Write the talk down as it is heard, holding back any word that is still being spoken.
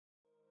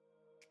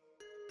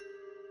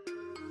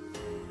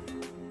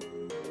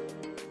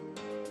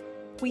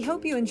We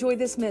hope you enjoy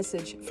this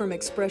message from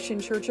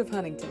Expression Church of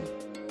Huntington.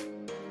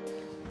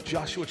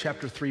 Joshua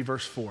chapter 3,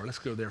 verse 4. Let's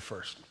go there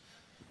first.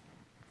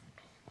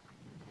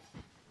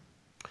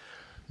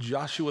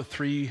 Joshua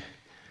 3,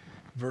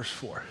 verse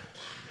 4.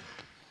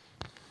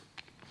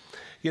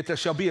 Yet there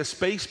shall be a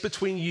space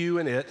between you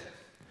and it.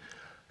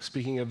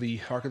 Speaking of the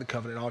Ark of the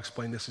Covenant, I'll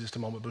explain this in just a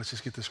moment, but let's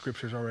just get the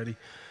scriptures already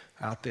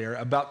out there.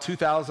 About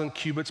 2,000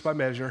 cubits by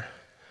measure.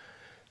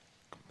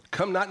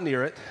 Come not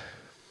near it,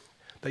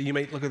 that you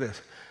may, look at this,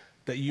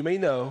 that you may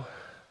know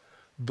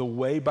the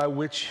way by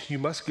which you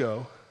must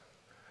go.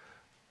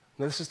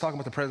 Now this is talking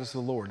about the presence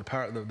of the Lord, the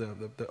power,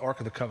 the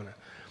Ark of the Covenant.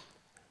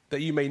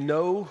 That you may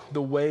know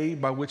the way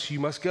by which you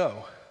must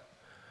go.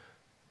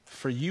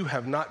 For you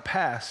have not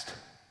passed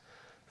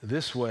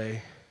this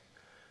way,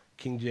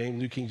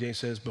 New King James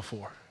says,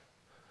 before.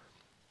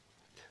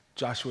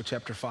 Joshua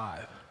chapter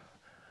 5,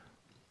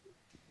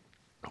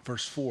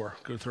 verse 4.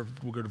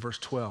 We'll go to verse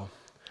 12.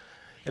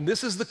 And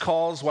this is the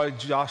cause why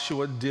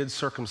Joshua did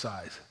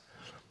circumcise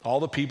all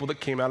the people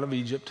that came out of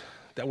Egypt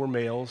that were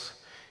males,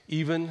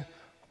 even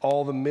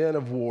all the men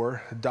of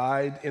war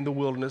died in the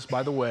wilderness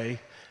by the way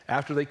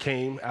after they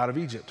came out of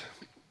Egypt.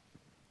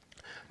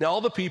 Now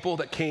all the people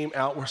that came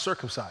out were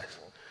circumcised,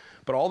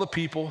 but all the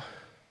people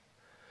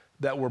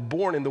that were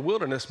born in the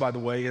wilderness by the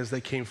way as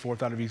they came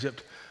forth out of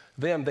Egypt,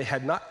 them they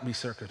had not be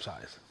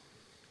circumcised.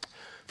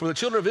 For the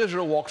children of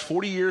Israel walked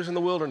 40 years in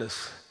the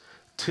wilderness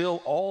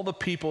till all the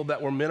people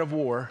that were men of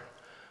war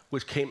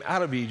which came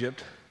out of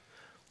Egypt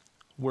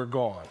were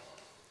gone.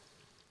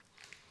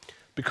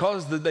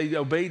 Because they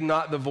obeyed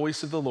not the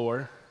voice of the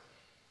Lord,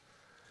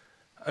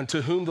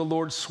 unto whom the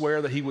Lord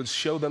sware that he would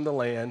show them the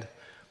land,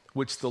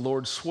 which the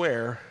Lord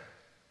sware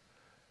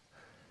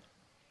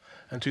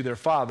unto their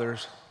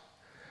fathers,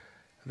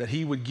 that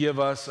he would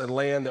give us a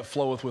land that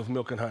floweth with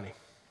milk and honey.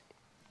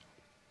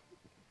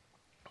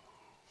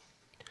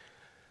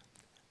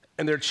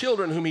 And their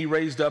children whom he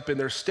raised up in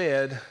their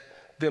stead,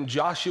 them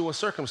Joshua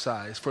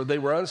circumcised, for they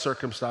were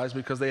uncircumcised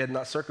because they had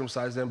not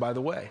circumcised them by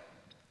the way.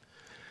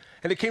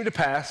 And it came to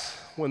pass,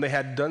 when they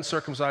had done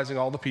circumcising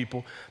all the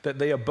people, that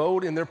they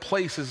abode in their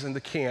places in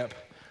the camp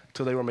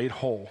till they were made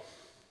whole.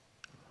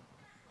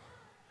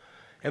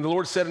 And the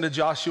Lord said unto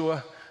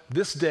Joshua,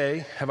 this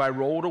day have I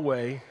rolled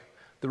away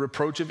the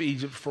reproach of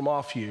Egypt from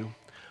off you.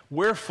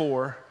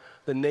 Wherefore,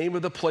 the name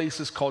of the place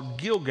is called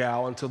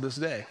Gilgal until this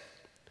day.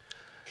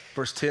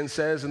 Verse 10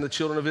 says, and the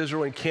children of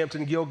Israel encamped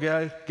in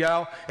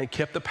Gilgal and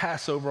kept the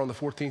Passover on the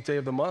 14th day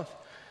of the month,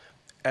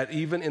 at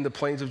even in the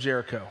plains of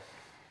Jericho.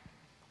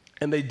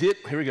 And they did,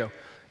 here we go,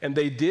 and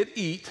they did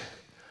eat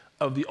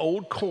of the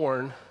old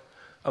corn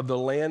of the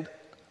land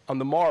on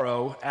the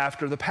morrow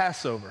after the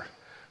Passover.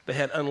 They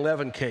had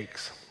unleavened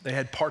cakes. They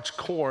had parched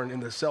corn in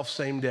the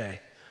selfsame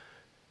day.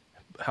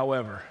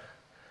 However,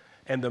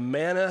 and the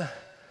manna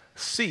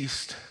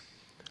ceased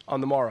on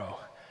the morrow.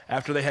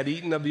 After they had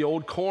eaten of the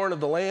old corn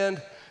of the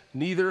land,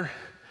 neither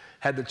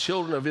had the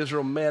children of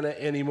Israel manna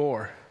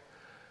anymore.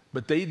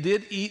 But they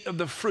did eat of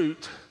the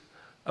fruit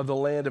of the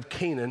land of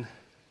Canaan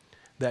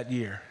that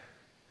year.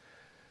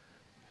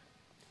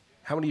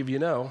 How many of you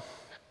know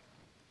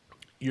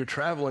you're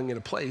traveling in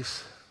a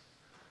place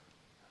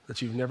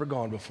that you've never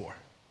gone before?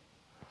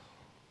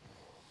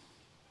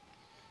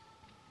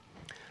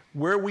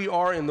 Where we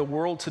are in the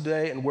world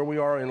today and where we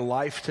are in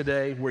life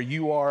today, where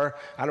you are,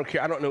 I don't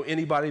care, I don't know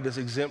anybody that's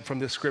exempt from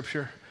this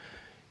scripture.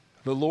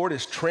 The Lord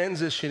is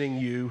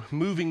transitioning you,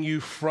 moving you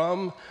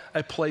from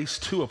a place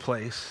to a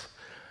place,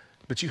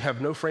 but you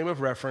have no frame of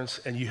reference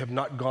and you have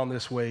not gone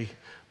this way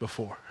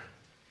before.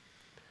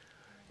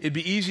 It'd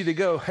be easy to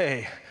go,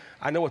 hey,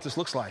 I know what this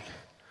looks like,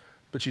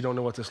 but you don't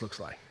know what this looks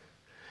like.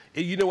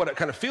 You know what it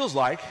kind of feels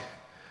like,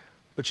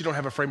 but you don't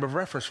have a frame of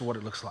reference for what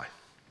it looks like.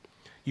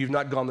 You've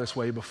not gone this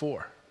way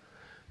before.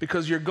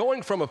 Because you're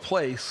going from a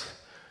place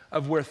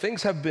of where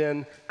things have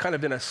been kind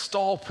of in a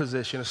stall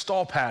position, a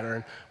stall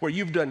pattern, where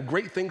you've done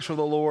great things for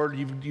the Lord,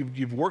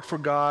 you've worked for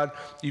God,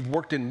 you've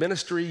worked in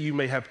ministry, you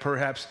may have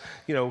perhaps,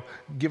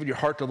 given your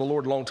heart to the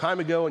Lord a long time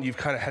ago, and you've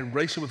kind of had a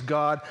relationship with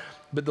God,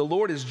 but the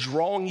Lord is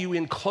drawing you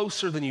in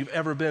closer than you've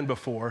ever been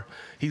before.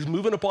 He's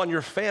moving upon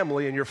your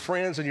family and your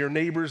friends and your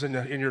neighbors and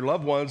your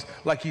loved ones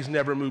like he's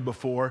never moved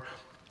before.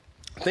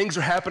 Things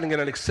are happening at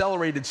an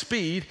accelerated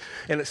speed,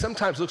 and it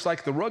sometimes looks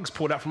like the rug's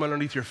pulled out from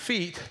underneath your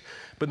feet,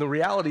 but the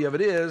reality of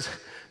it is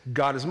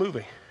God is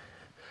moving.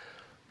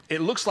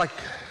 It looks like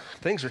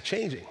things are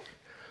changing.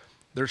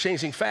 They're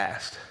changing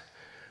fast.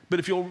 But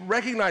if you'll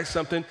recognize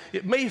something,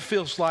 it may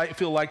feel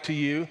like to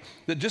you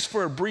that just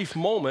for a brief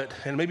moment,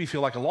 and maybe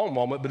feel like a long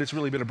moment, but it's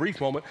really been a brief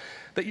moment,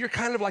 that you're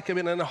kind of like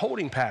in a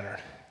holding pattern.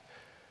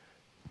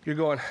 You're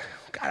going,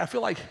 God, I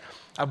feel like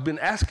I've been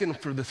asking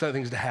for the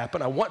things to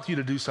happen. I want you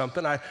to do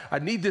something. I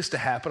need this to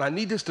happen. I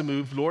need this to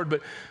move, Lord.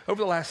 But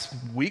over the last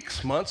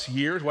weeks, months,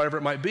 years, whatever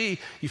it might be,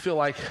 you feel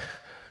like,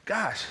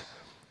 gosh,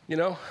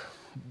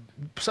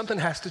 something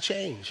has to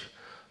change.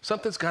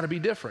 Something's got to be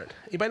different.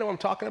 Anybody know what I'm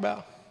talking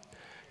about?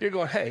 You're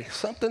going, hey,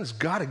 something's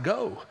got to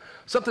go.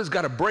 Something's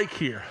got to break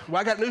here. Well,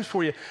 I got news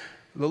for you.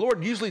 The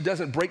Lord usually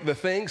doesn't break the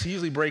things. He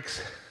usually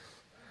breaks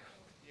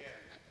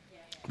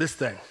this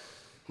thing,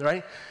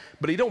 right?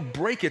 But he don't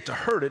break it to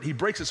hurt it. He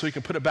breaks it so he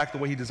can put it back the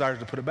way he desires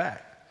to put it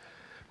back,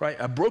 right?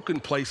 A broken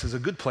place is a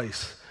good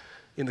place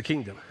in the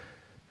kingdom,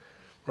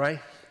 right?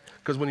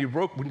 Because when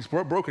it's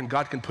broken,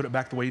 God can put it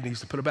back the way he needs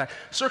to put it back.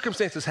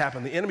 Circumstances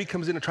happen. The enemy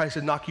comes in and tries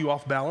to knock you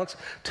off balance,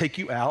 take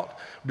you out,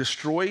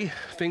 destroy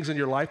things in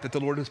your life that the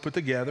Lord has put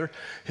together,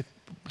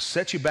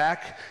 set you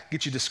back,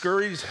 get you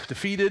discouraged,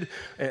 defeated,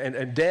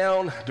 and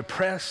down,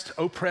 depressed,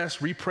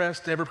 oppressed,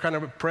 repressed, every kind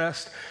of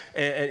oppressed,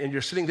 and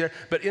you're sitting there.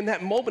 But in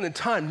that moment in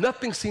time,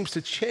 nothing seems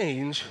to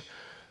change,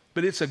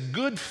 but it's a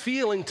good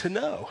feeling to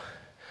know,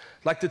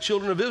 like the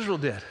children of Israel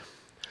did.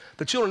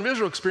 The children of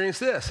Israel experienced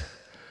this.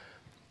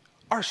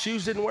 Our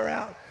shoes didn't wear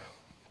out.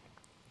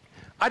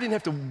 I didn't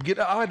have to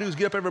all I had to do was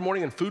get up every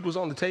morning and food was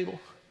on the table.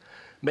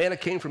 Manna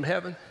came from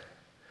heaven,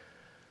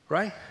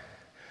 right?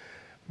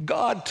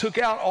 God took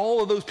out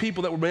all of those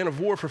people that were men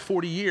of war for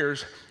 40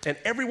 years, and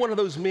every one of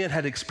those men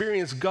had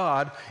experienced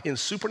God in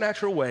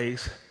supernatural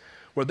ways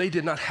where they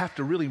did not have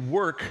to really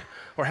work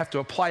or have to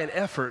apply an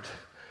effort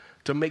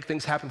to make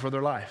things happen for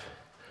their life.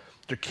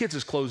 Their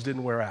kids' clothes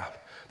didn't wear out.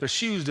 Their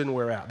shoes didn't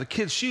wear out. The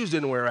kids' shoes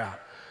didn't wear out.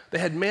 They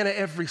had manna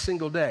every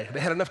single day. They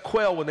had enough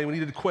quail when they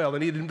needed quail.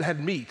 They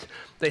had meat.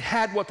 They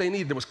had what they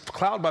needed. There was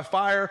cloud by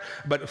fire,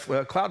 but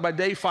cloud by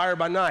day, fire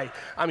by night.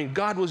 I mean,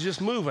 God was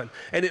just moving.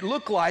 And it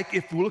looked like,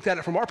 if we looked at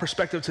it from our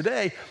perspective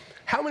today,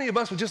 how many of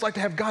us would just like to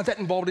have God that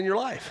involved in your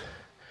life?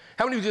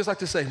 How many would just like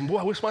to say, boy,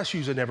 I wish my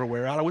shoes would never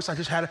wear out. I wish I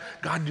just had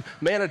God,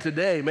 manna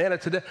today, manna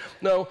today.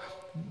 No,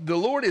 the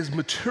Lord is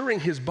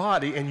maturing his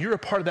body, and you're a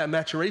part of that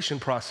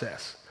maturation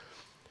process.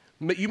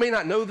 You may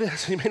not know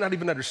this, you may not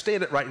even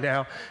understand it right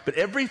now, but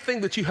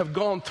everything that you have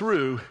gone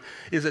through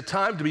is a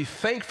time to be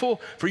thankful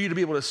for you to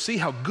be able to see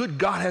how good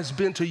God has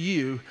been to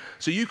you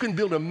so you can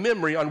build a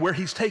memory on where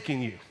he's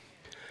taking you.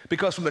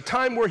 Because from the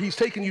time where he's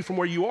taking you from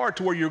where you are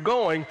to where you're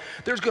going,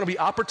 there's going to be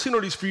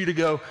opportunities for you to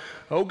go,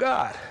 oh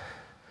God,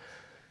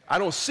 I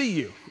don't see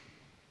you.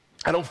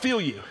 I don't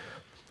feel you.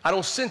 I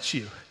don't sense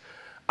you.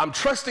 I'm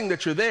trusting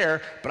that you're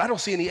there, but I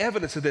don't see any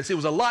evidence of this. It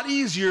was a lot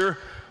easier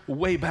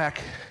way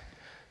back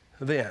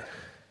then.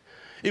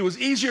 It was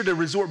easier to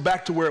resort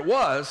back to where it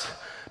was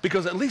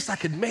because at least I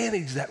could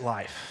manage that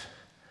life.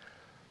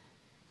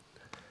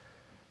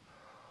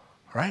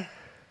 Right?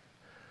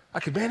 I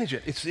could manage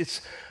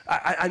it.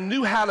 I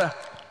knew how to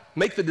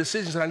make the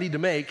decisions that I need to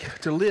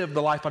make to live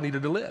the life I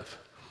needed to live.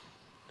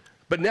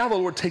 But now the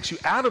Lord takes you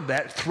out of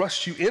that,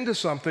 thrusts you into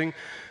something.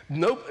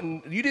 Nope,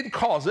 you didn't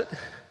cause it.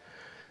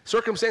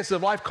 Circumstances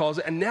of life caused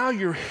it, and now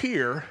you're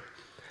here.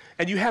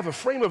 And you have a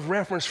frame of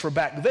reference for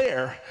back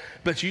there,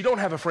 but you don't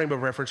have a frame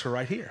of reference for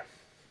right here.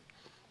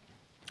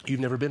 You've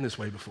never been this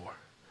way before.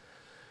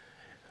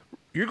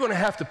 You're going to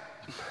have to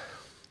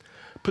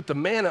put the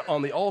manna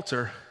on the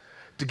altar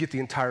to get the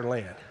entire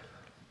land.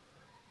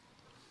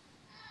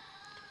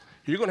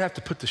 You're going to have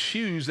to put the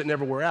shoes that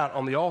never wear out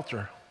on the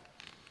altar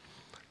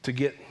to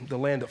get the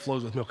land that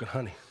flows with milk and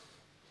honey.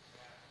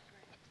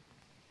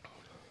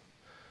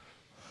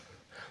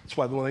 That's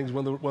why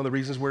one of the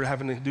reasons we're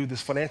having to do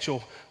this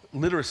financial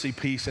literacy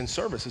piece in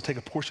service is take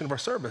a portion of our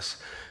service,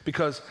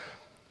 because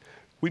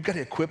we've got to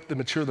equip the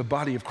mature the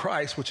body of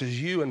Christ, which is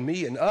you and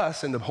me and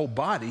us and the whole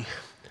body,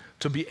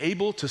 to be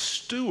able to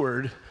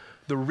steward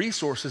the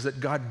resources that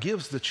God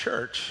gives the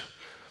church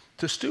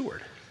to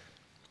steward.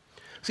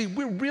 See,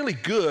 we're really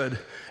good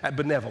at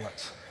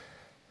benevolence.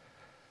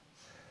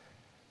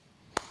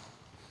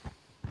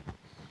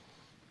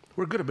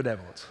 We're good at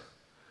benevolence.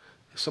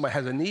 If somebody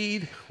has a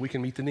need, we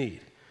can meet the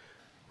need,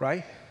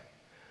 right?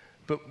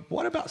 But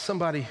what about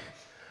somebody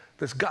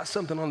that's got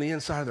something on the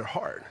inside of their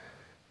heart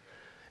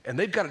and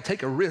they've got to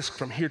take a risk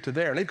from here to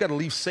there and they've got to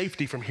leave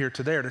safety from here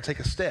to there to take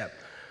a step?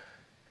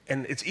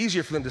 And it's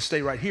easier for them to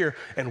stay right here,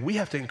 and we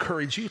have to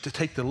encourage you to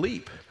take the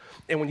leap.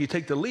 And when you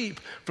take the leap,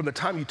 from the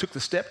time you took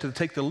the step to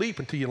take the leap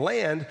until you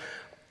land,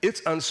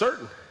 it's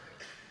uncertain.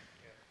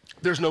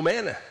 There's no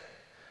manna.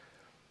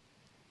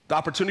 The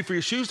opportunity for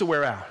your shoes to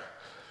wear out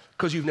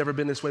because you've never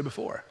been this way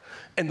before.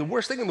 And the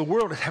worst thing in the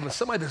world is having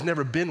somebody that's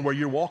never been where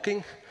you're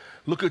walking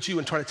look at you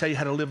and try to tell you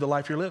how to live the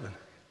life you're living.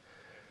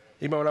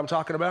 You know what I'm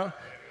talking about?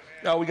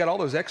 No, we got all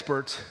those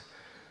experts,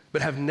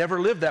 but have never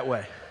lived that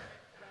way.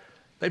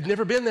 They've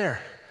never been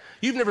there.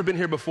 You've never been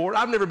here before.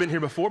 I've never been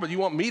here before, but you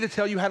want me to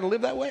tell you how to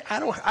live that way?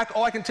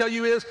 All I can tell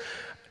you is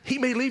he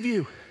may leave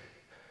you.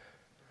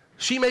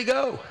 She may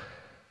go.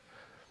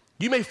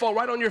 You may fall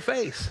right on your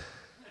face.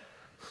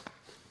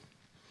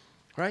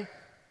 Right?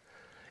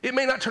 It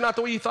may not turn out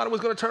the way you thought it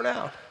was going to turn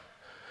out.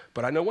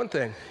 But I know one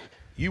thing.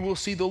 You will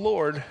see the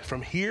Lord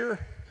from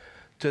here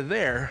to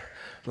there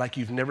like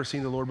you've never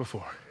seen the Lord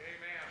before.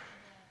 Amen.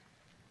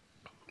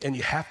 And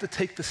you have to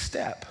take the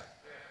step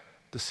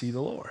to see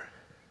the Lord.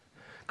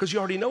 Because you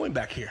already know him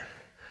back here.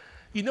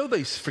 You know that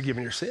he's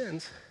forgiven your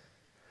sins.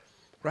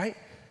 Right?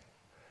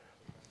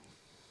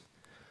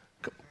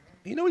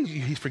 You know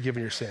he's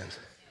forgiven your sins.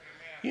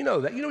 You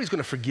know that. You know he's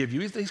going to forgive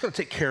you. He's going to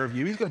take care of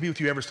you. He's going to be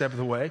with you every step of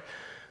the way.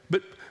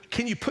 But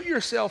can you put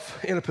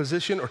yourself in a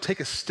position or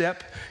take a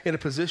step in a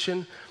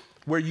position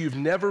where you've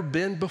never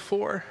been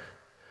before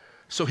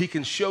so he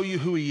can show you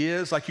who he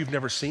is like you've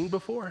never seen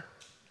before?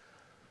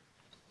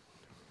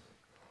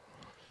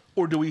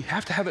 Or do we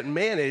have to have it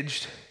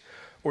managed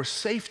or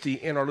safety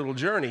in our little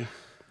journey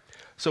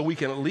so we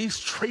can at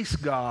least trace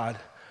God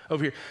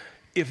over here?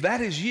 If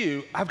that is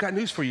you, I've got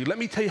news for you. Let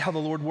me tell you how the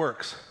Lord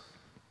works.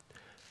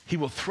 He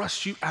will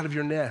thrust you out of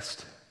your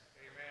nest.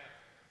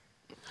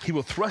 Amen. He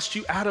will thrust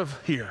you out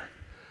of here.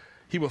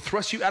 He will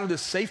thrust you out of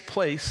this safe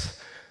place,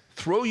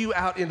 throw you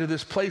out into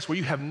this place where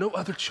you have no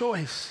other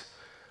choice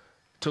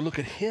to look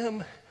at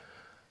him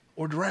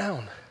or drown.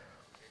 Amen.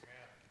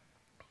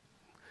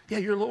 Yeah,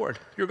 you're Lord,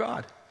 you're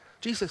God,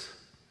 Jesus.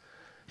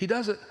 He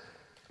does it.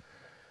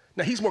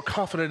 Now, he's more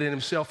confident in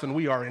himself than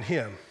we are in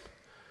him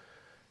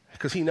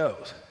because he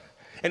knows.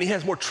 And he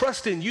has more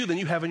trust in you than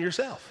you have in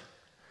yourself.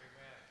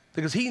 Amen.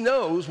 Because he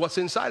knows what's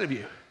inside of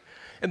you.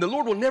 And the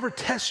Lord will never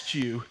test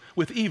you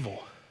with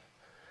evil.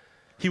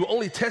 He will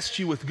only test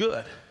you with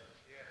good.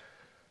 Yeah.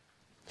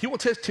 He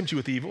won't tempt you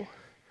with evil.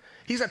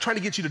 He's not trying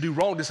to get you to do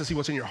wrong just to see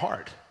what's in your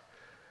heart.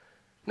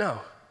 No.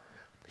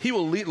 He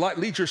will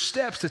lead your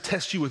steps to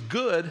test you with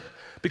good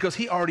because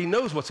he already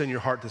knows what's in your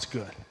heart that's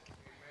good. Amen.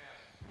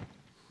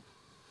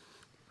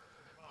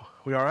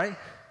 We all right?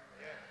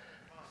 Yeah.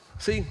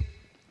 See,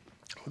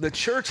 the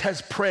church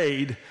has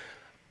prayed,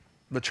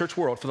 the church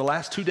world, for the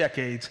last 2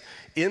 decades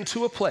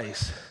into a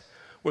place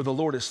where the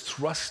Lord is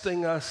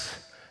thrusting us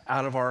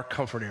out of our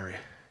comfort area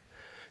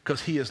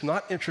because he is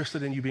not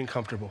interested in you being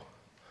comfortable.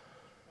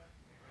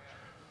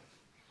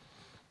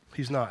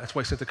 He's not. That's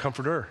why he sent the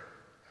comforter,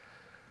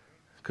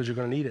 because you're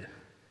going to need it.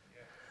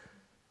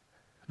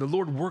 The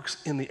Lord works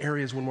in the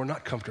areas when we're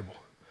not comfortable.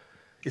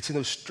 It's in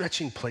those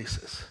stretching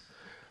places.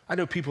 I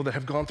know people that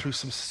have gone through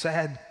some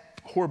sad,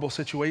 horrible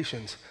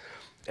situations,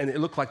 and it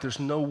looked like there's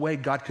no way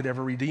God could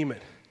ever redeem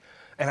it.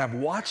 And I've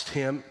watched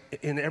him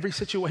in every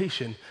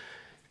situation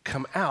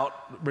come out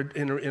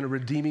in a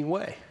redeeming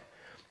way.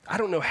 I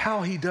don't know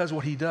how he does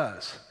what he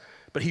does,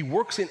 but he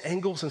works in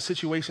angles and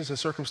situations and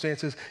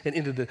circumstances and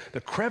into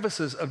the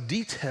crevices of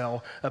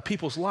detail of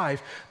people's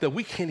life that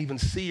we can't even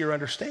see or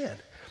understand.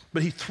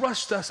 But he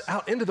thrusts us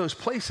out into those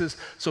places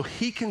so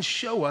he can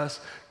show us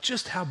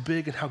just how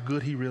big and how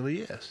good he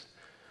really is.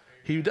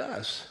 He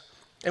does.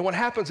 And what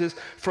happens is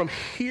from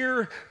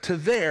here to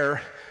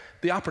there,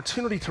 the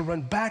opportunity to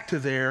run back to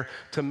there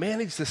to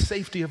manage the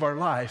safety of our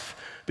life,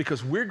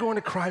 because we're going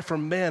to cry for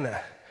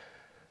manna.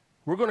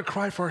 We're going to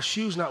cry for our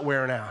shoes not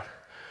wearing out.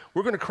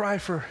 We're going to cry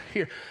for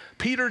here.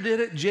 Peter did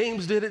it,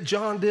 James did it,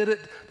 John did it,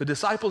 the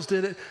disciples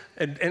did it.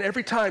 And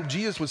every time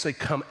Jesus would say,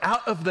 come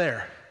out of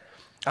there.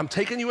 I'm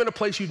taking you in a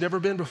place you've never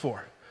been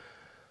before.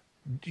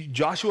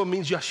 Joshua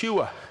means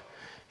Yeshua.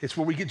 It's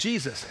where we get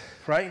Jesus,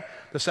 right?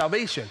 The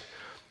salvation.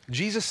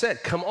 Jesus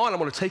said, come on, I'm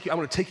going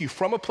to take you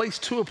from a place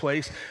to a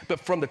place, but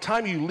from the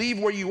time you leave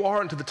where you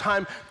are until the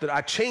time that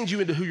I change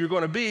you into who you're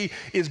going to be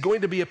is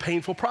going to be a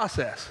painful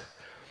process.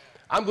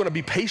 I'm going to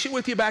be patient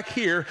with you back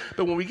here,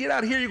 but when we get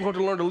out here, you're going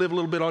to learn to live a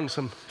little bit on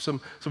some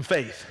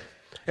faith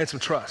and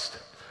some trust.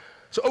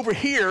 So over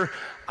here,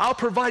 I'll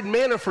provide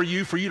manna for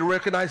you to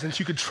recognize that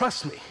you can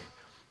trust me.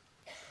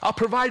 I'll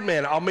provide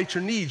manna. I'll make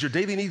your needs. Your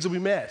daily needs will be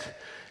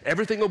met.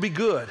 Everything will be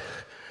good.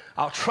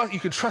 You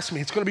can trust me.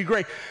 It's going to be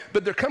great.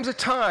 But there comes a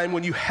time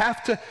when you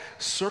have to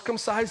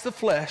circumcise the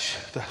flesh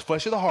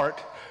of the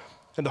heart,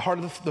 and the heart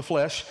of the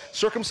flesh,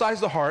 circumcise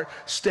the heart,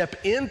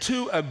 step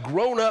into a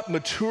grown-up,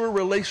 mature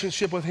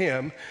relationship with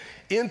him,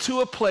 into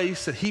a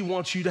place that he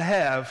wants you to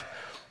have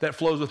that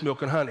flows with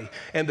milk and honey.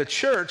 And the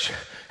church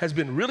has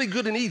been really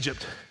good in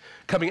Egypt,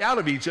 coming out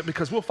of Egypt,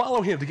 because we'll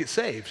follow him to get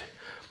saved.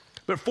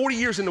 But 40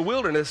 years in the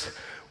wilderness,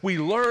 we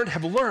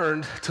have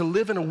learned to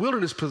live in a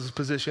wilderness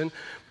position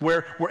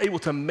where we're able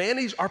to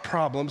manage our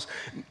problems,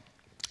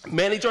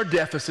 manage our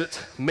deficits,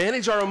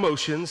 manage our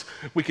emotions.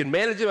 We can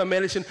manage them by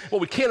managing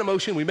what we can't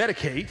emotion, we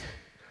medicate.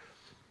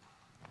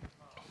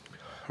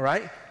 All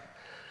right?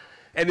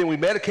 And then we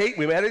medicate,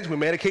 we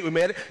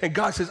manage. And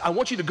God says, I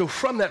want you to go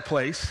from that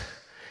place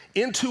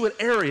into an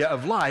area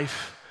of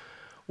life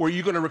where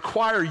you're going to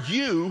require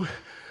you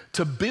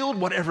to build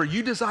whatever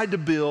you decide to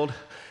build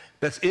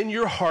that's in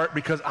your heart,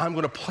 because I'm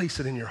going to place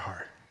it in your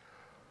heart.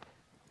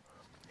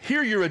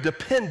 Here you're a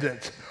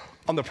dependent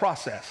on the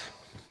process.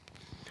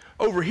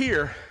 Over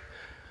here,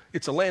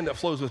 it's a land that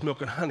flows with milk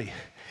and honey.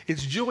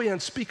 It's joy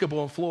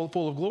unspeakable and full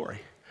of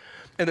glory.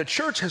 And the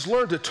church has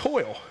learned to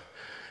toil.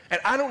 And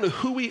I don't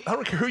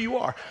care who you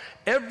are.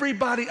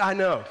 Everybody I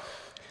know,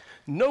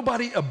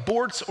 nobody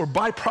aborts or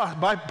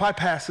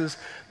bypasses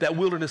that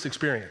wilderness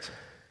experience.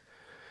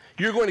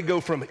 You're going to go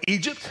from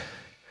Egypt,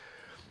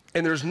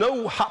 and there's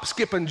no hop,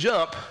 skip, and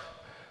jump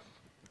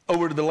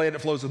over to the land that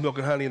flows with milk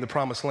and honey in the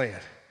Promised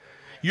Land.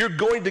 You're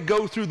going to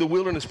go through the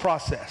wilderness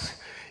process.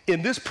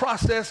 In this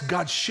process,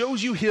 God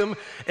shows you him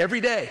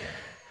every day.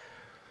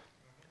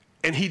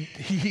 And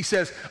he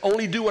says,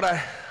 only do what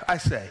I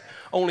say.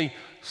 Only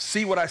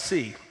see what I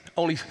see.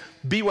 Only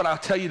be what I'll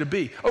tell you to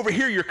be. Over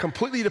here, you're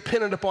completely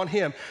dependent upon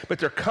him. But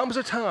there comes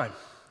a time,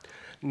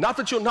 not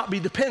that you'll not be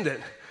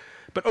dependent,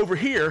 but over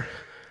here,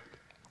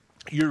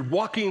 you're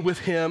walking with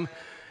him,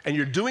 and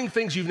you're doing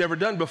things you've never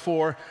done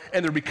before,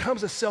 and there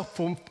becomes some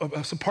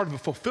part of a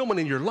fulfillment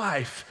in your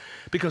life,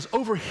 because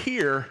over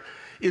here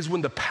is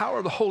when the power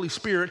of the Holy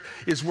Spirit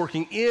is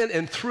working in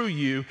and through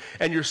you,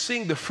 and you're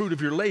seeing the fruit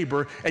of your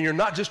labor, and you're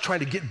not just trying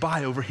to get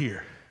by over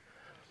here.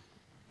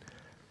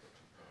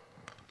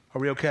 Are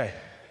we okay?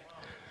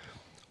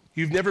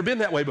 You've never been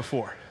that way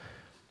before.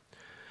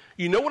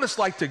 You know what it's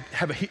like to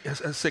have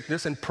a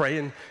sickness and pray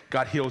and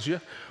God heals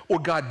you, or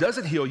God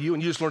doesn't heal you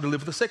and you just learn to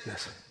live with the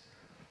sickness.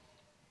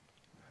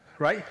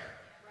 Right?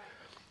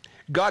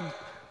 God,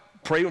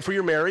 praying for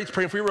your marriage,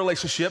 praying for your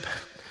relationship,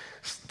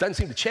 doesn't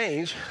seem to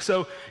change,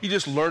 so you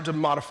just learn to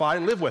modify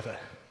and live with it.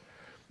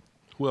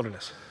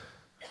 Wilderness,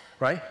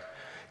 right?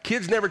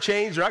 Kids never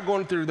change. They're not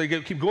going through,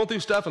 keep going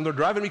through stuff and they're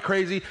driving me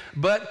crazy,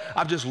 but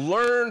I've just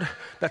learned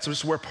that's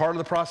just where part of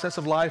the process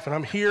of life, and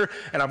I'm here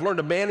and I've learned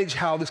to manage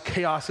how this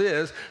chaos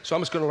is, so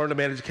I'm just going to learn to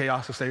manage the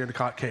chaos and stay in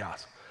the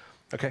chaos.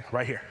 Okay,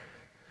 right here,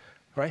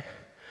 right?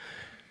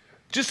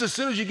 Just as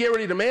soon as you get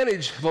ready to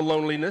manage the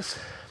loneliness,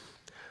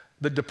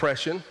 the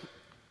depression,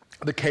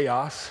 the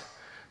chaos,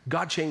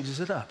 God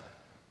changes it up.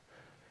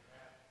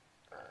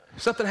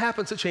 Something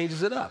happens that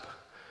changes it up.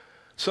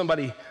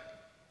 Somebody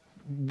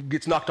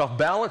gets knocked off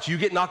balance, you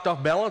get knocked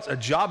off balance, a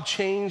job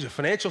change, a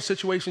financial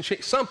situation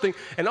change, something,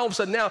 and all of a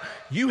sudden now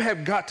you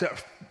have got to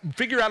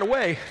figure out a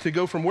way to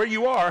go from where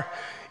you are,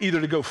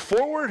 either to go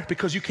forward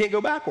because you can't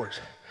go backwards.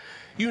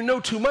 You know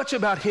too much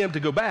about him to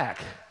go back,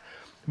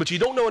 but you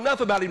don't know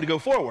enough about him to go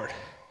forward.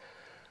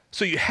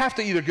 So you have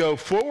to either go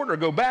forward or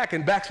go back,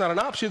 and back's not an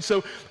option,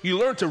 so you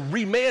learn to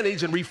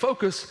remanage and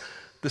refocus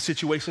the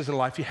situations in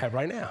life you have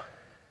right now,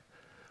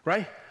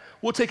 right?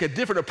 We'll take a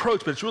different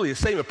approach, but it's really the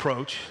same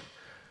approach,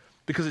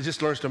 because it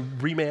just learns to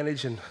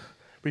remanage and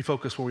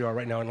refocus where we are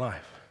right now in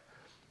life,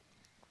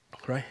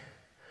 right?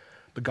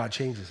 But God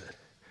changes it.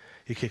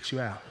 He kicks you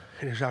out,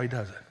 and here's how he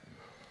does it.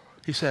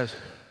 He says,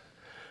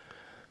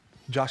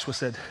 Joshua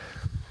said,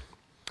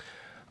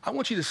 I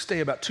want you to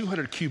stay about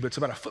 200 cubits,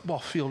 about a football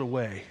field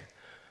away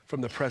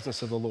from the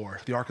presence of the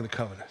Lord, the Ark of the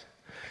Covenant.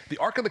 The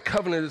Ark of the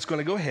Covenant is going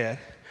to go ahead,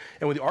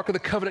 and when the Ark of the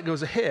Covenant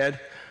goes ahead,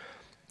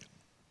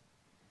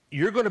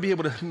 you're going to be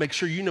able to make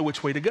sure you know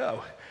which way to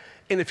go.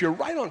 And if you're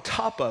right on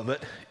top of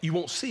it, you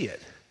won't see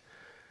it.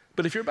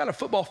 But if you're about a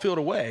football field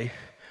away,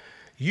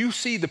 you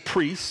see the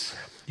priests,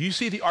 you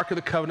see the Ark of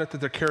the Covenant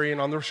that they're carrying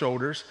on their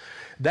shoulders.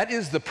 That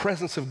is the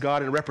presence of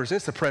God and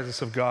represents the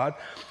presence of God.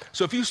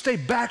 So if you stay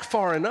back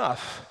far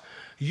enough,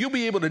 you'll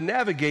be able to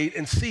navigate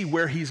and see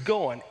where he's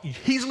going.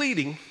 He's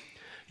leading,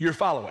 you're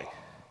following,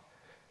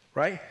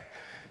 right?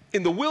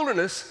 In the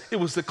wilderness, it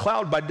was the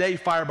cloud by day,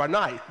 fire by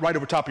night, right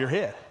over top of your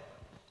head,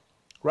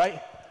 right?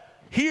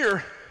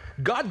 Here,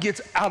 God gets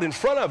out in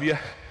front of you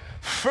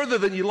further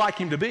than you like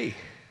him to be.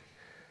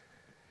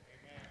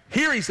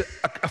 Here, he's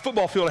a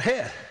football field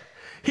ahead.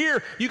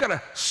 Here, you got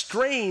to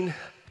strain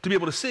to be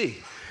able to see.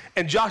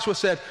 And Joshua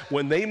said,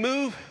 when they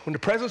move, when the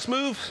presence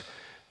moves,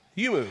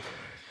 you move.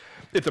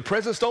 If the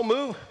presence don't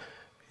move,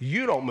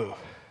 you don't move,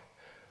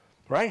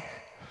 right?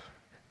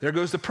 There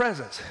goes the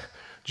presence.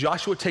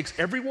 Joshua takes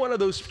every one of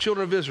those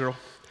children of Israel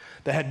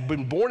that had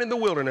been born in the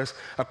wilderness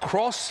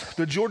across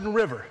the Jordan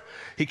River.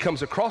 He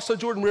comes across the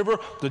Jordan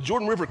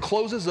River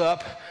closes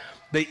up,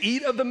 they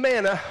eat of the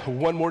manna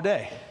one more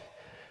day.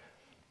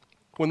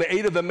 When they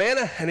ate of the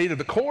manna and ate of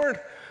the corn,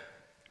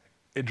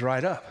 it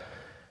dried up.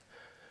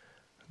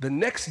 The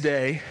next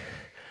day,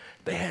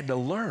 they had to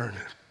learn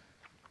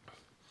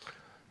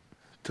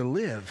to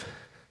live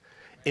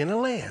in a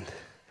land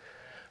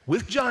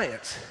with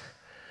giants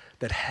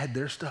that had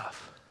their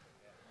stuff.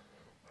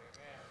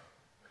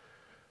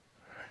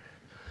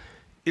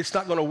 It's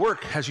not going to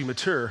work as you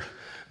mature.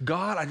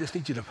 God, I just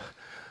need you to,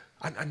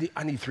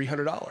 I need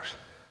 $300.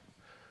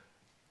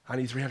 I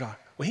need $300.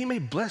 Well, he may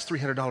bless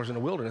 $300 in the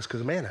wilderness because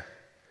of manna.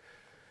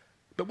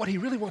 But what he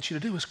really wants you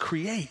to do is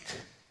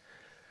create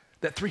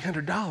that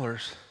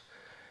 $300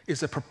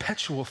 is a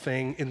perpetual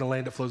thing in the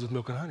land that flows with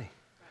milk and honey.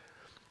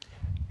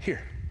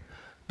 Here,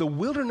 the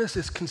wilderness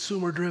is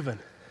consumer driven.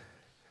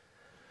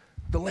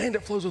 The land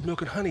that flows with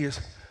milk and honey is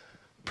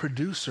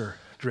producer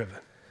driven.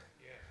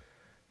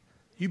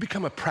 You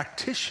become a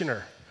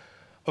practitioner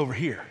over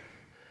here.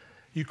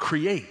 You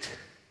create.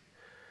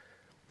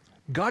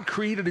 God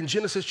created in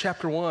Genesis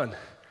chapter 1.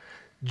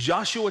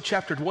 Joshua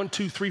chapter 1,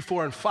 2, 3,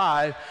 4, and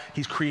 5,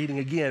 he's creating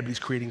again, but he's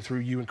creating through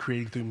you and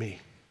creating through me.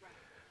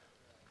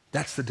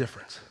 That's the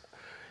difference.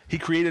 He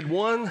created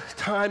one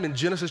time in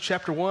Genesis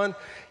chapter 1.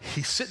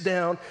 He sit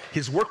down,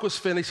 his work was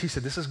finished. He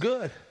said, this is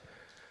good.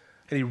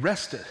 And he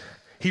rested.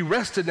 He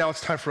rested, now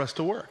it's time for us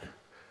to work.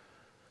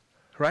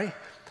 Right?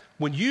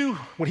 When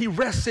he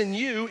rests in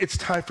you, it's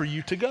time for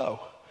you to go.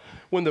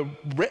 When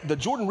the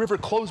Jordan River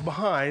closed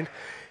behind,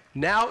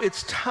 now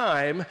it's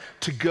time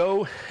to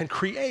go and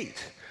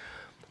create.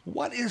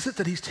 What is it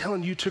that he's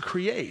telling you to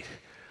create?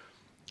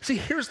 See,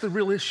 here's the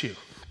real issue.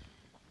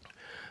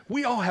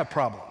 We all have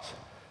problems,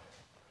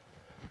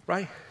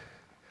 right?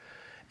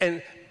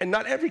 And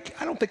not every,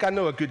 I don't think I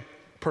know a good,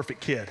 perfect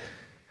kid.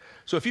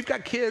 So if you've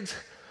got kids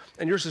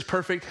and yours is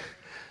perfect,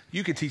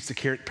 you can teach the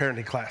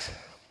parenting class.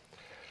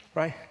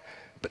 right?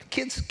 But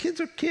kids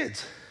are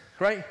kids,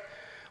 right?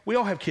 We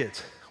all have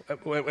kids,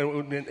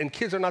 and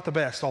kids are not the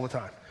best all the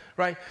time,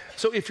 right?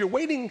 So if you're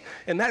waiting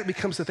and that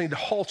becomes the thing to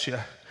halt you,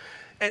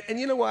 and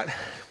you know what?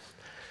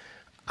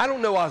 I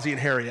don't know Ozzie and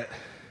Harriet.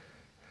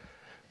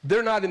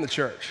 They're not in the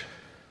church.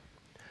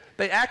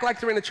 They act like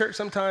they're in the church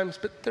sometimes,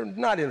 but they're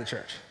not in the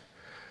church.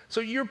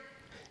 So you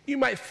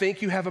might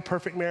think you have a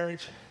perfect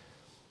marriage,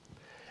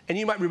 and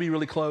you might be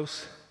really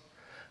close.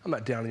 I'm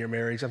not down in your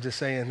marriage. I'm just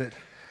saying that,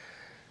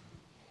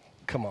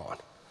 come on,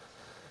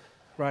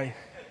 right?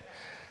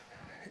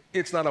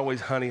 It's not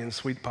always honey and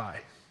sweet pie,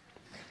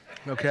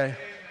 okay?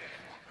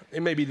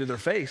 It may be to their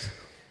face.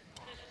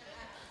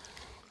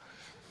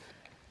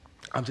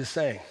 I'm just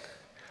saying,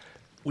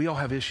 we all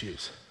have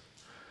issues,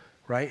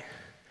 right?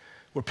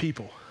 We're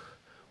people.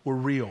 We're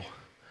real.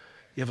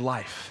 You have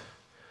life.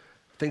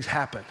 Things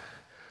happen.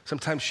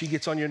 Sometimes she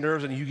gets on your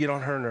nerves and you get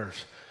on her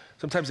nerves.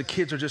 Sometimes the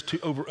kids are just too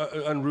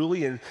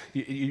unruly and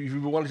you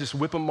want to just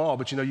whip them all,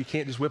 but you know you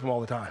can't just whip them all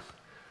the time,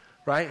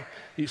 right?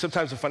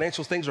 Sometimes the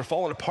financial things are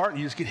falling apart and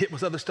you just get hit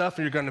with other stuff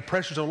and you're going to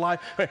pressures of life.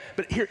 Right?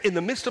 But here, in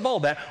the midst of all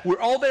that, we're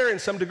all there in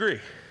some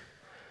degree,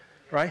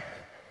 right?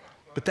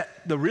 But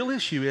the real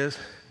issue is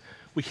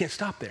we can't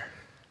stop there.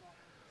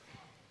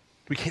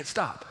 We can't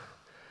stop.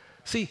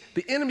 See,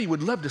 the enemy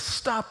would love to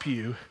stop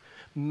you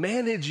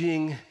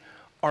managing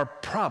our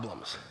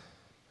problems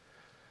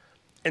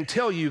and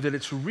tell you that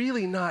it's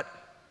really not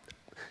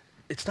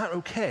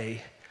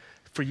okay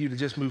for you to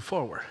just move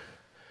forward.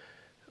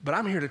 But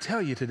I'm here to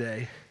tell you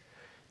today,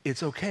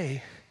 it's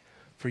okay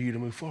for you to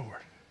move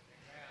forward.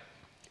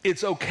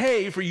 It's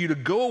okay for you to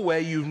go a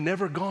way you've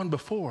never gone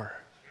before.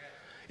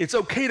 It's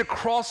okay to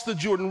cross the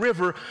Jordan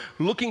River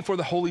looking for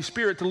the Holy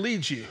Spirit to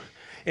lead you.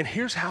 And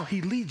here's how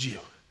he leads you.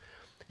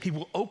 He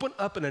will open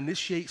up and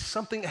initiate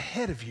something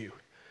ahead of you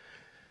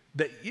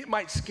that it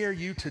might scare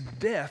you to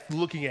death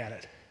looking at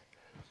it.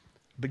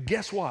 But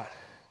guess what?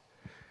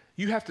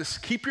 You have to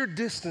keep your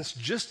distance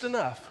just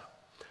enough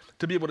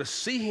to be able to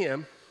see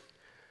him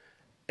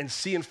and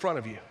see in front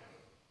of you.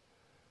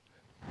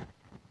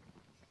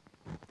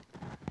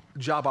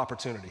 Job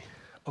opportunity.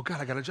 Oh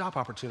God, I got a job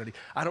opportunity.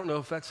 I don't know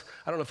if that's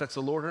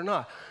the Lord or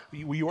not.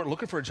 You weren't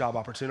looking for a job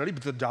opportunity,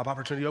 but the job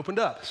opportunity opened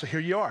up. So here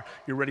you are.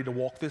 You're ready to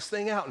walk this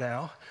thing out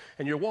now,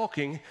 and you're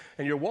walking,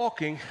 and you're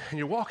walking, and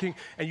you're walking,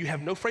 and you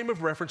have no frame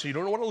of reference, and you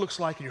don't know what it looks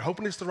like, and you're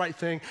hoping it's the right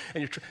thing,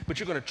 but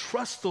you're going to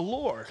trust the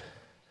Lord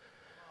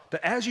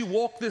that as you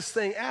walk this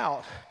thing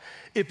out,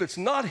 if it's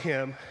not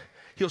him,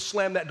 he'll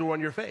slam that door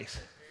on your face.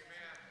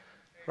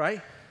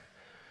 Right?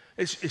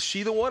 Is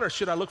she the one or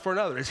should I look for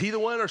another? Is he the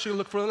one or should I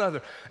look for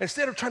another?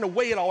 Instead of trying to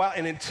weigh it all out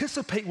and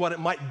anticipate what it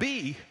might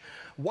be,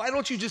 why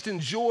don't you just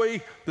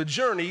enjoy the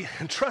journey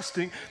and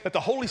trusting that the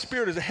Holy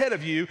Spirit is ahead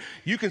of you?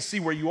 You can see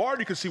where you are,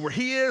 you can see where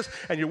he is,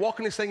 and you're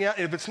walking this thing out.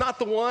 And if it's not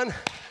the one,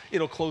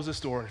 it'll close this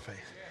door in your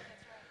face.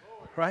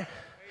 Right?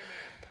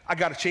 I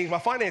got to change my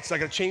finances. I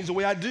got to change the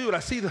way I do it. I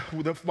see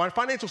my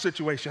financial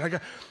situation.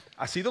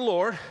 I see the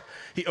Lord.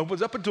 He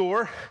opens up a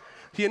door.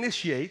 He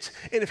initiates,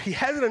 and if he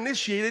hasn't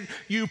initiated,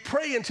 you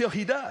pray until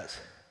he does.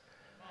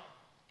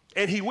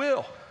 And he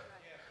will.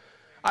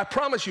 I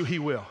promise you he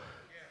will.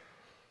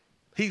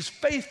 He's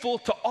faithful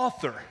to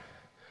author.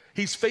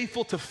 He's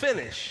faithful to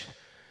finish.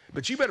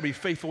 But you better be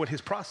faithful in his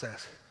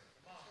process.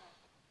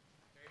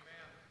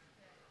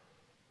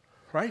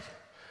 Right?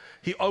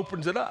 He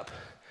opens it up.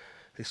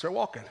 They start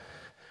walking.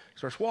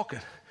 Starts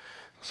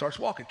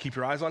walking. Keep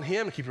your eyes on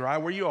him and keep your eye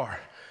where you are.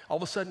 All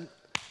of a sudden,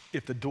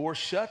 if the door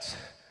shuts,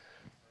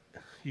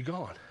 you're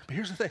gone. But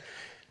here's the thing.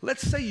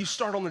 Let's say you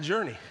start on the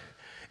journey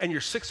and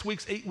you're 6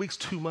 weeks, 8 weeks,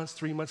 2 months,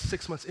 3 months,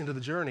 6 months into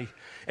the journey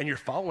and you're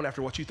following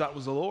after what you thought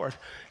was the Lord.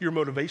 Your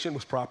motivation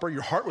was proper.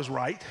 Your heart was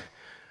right.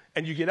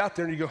 And you get out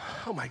there and you go,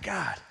 oh my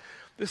God,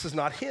 this is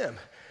not him.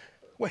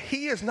 Well,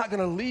 he is not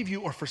going to leave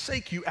you or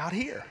forsake you out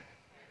here.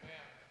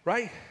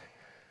 Right?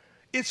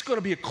 It's going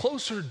to be a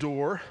closer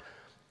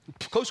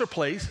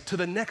place to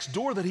the next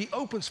door that he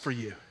opens for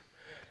you.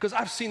 Because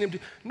I've seen him do,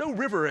 no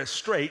river is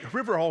straight.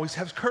 River always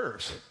has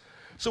curves.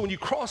 So when you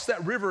cross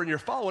that river and you're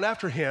following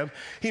after him,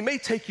 he may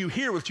take you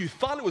here which you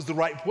thought it was the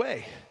right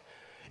way.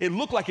 It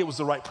looked like it was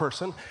the right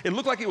person. It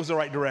looked like it was the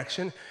right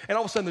direction. And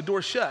all of a sudden the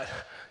door's shut.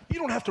 You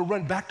don't have to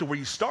run back to where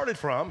you started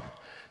from.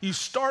 You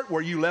start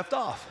where you left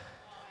off.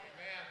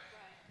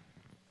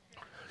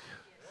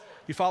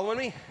 You following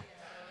me?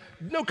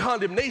 No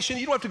condemnation.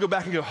 You don't have to go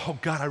back and go, oh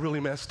God, I really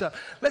messed up.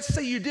 Let's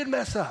say you did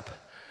mess up.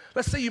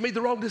 Let's say you made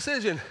the wrong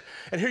decision,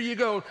 and here you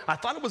go. I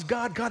thought it was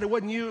God. God, it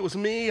wasn't you. It was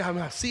me.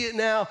 I see it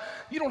now.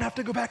 You don't have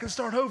to go back and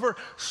start over.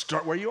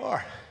 Start where you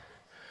are.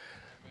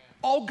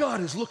 All God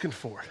is looking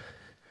for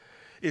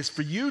is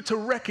for you to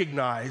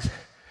recognize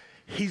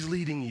he's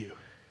leading you.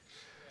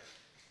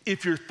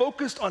 If you're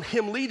focused on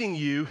him leading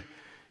you,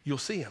 you'll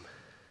see him.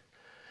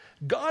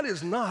 God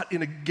is not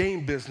in a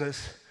game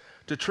business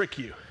to trick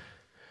you.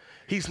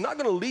 He's not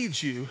going to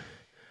lead you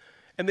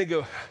and then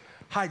go,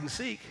 hide and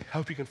seek. I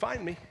hope you can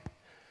find me.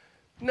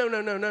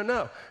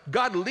 No.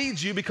 God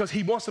leads you because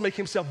he wants to make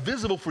himself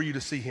visible for you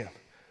to see him.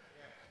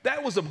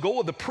 That was the goal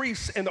of the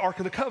priests and the Ark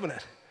of the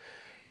Covenant.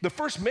 The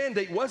first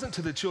mandate wasn't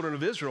to the children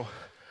of Israel.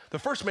 The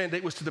first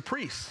mandate was to the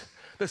priests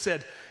that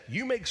said,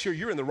 you make sure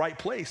you're in the right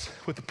place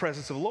with the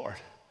presence of the Lord.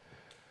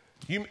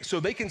 So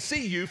they can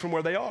see you from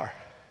where they are.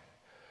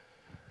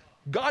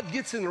 God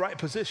gets in the right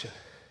position,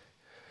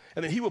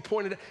 and then he will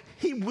point it out.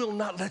 He will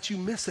not let you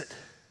miss it.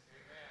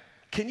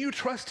 Can you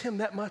trust him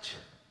that much?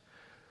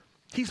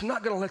 He's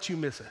not going to let you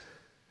miss it.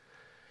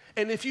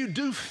 And if you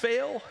do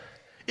fail,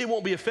 it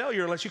won't be a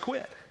failure unless you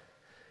quit.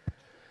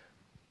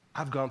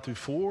 I've gone through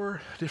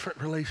 4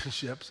 different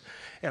relationships,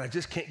 and I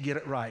just can't get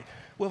it right.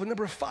 Well, the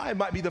number 5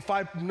 might be the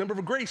 5 number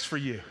of grace for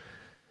you.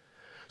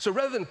 So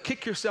rather than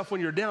kick yourself when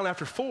you're down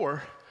after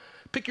 4,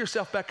 pick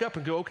yourself back up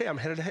and go, okay, I'm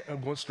headed ahead.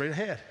 I'm going straight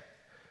ahead.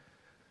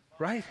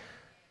 Right?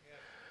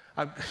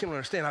 You don't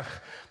understand.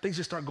 Things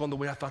just aren't going the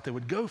way I thought they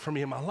would go for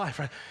me in my life.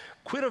 Right?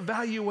 Quit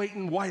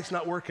evaluating why it's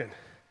not working. Amen.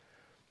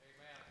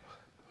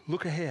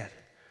 Look ahead.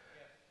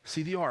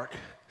 See the ark.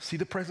 See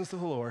the presence of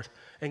the Lord.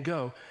 And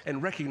go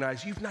and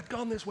recognize you've not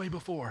gone this way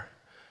before.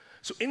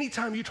 So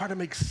anytime you try to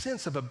make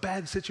sense of a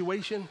bad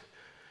situation,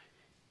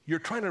 you're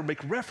trying to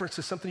make reference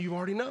to something you've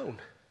already known.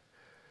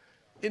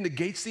 It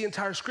negates the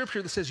entire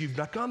scripture that says you've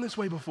not gone this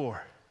way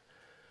before.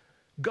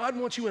 God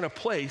wants you in a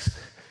place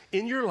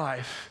in your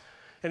life,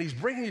 and he's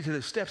bringing you to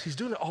the steps. He's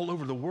doing it all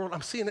over the world.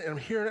 I'm seeing it, and I'm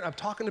hearing it. I'm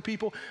talking to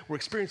people. We're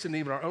experiencing it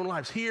even in our own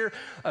lives here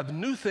of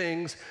new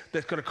things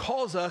that's going to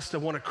cause us to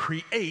want to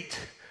create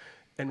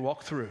and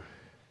walk through.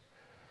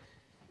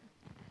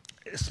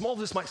 As small as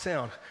this might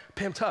sound,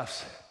 Pam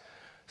Tufts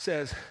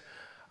says,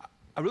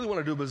 I really want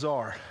to do a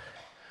bazaar.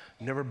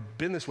 Never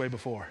been this way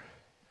before,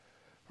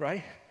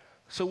 right?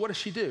 So what does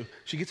she do?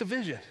 She gets a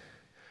vision,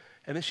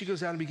 and then she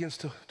goes out and begins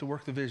to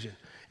work the vision,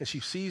 and she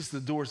sees the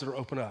doors that are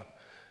open up.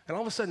 And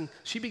all of a sudden,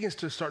 she begins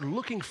to start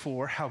looking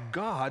for how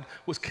God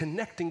was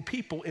connecting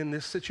people in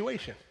this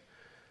situation.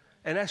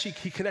 And as he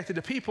connected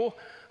to people,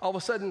 all of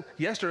a sudden,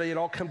 yesterday it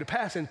all come to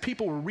pass, and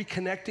people were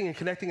reconnecting and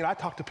connecting, and I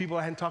talked to people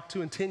I hadn't talked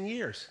to in 10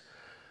 years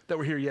that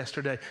were here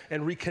yesterday,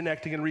 and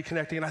reconnecting,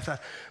 and I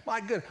thought,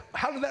 my goodness,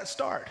 how did that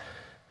start?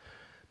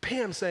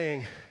 Pam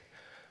saying,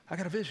 I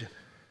got a vision.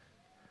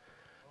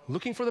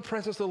 Looking for the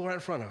presence of the Lord in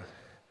front of it,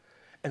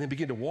 and then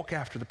begin to walk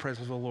after the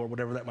presence of the Lord,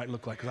 whatever that might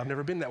look like, because I've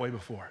never been that way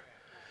before.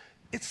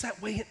 It's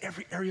that way in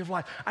every area of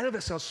life. I know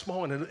that sounds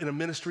small in a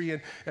ministry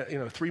and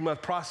a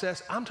 3-month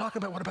process. I'm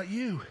talking about, what about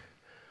you?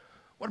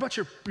 What about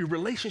your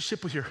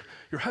relationship with your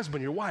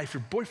husband, your wife,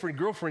 your boyfriend,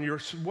 girlfriend, your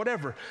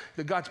whatever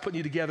that God's putting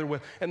you together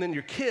with, and then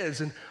your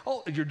kids and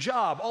all your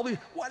job,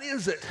 what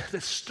is it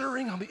that's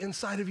stirring on the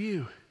inside of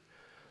you?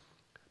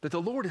 That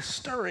the Lord is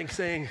stirring,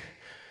 saying,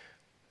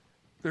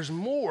 there's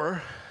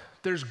more,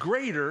 there's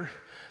greater,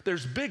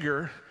 there's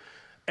bigger,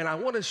 and I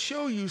want to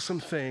show you some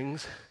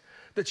things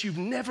that you've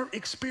never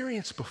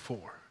experienced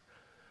before.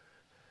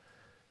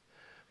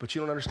 But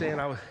you don't understand,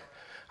 I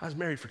was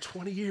married for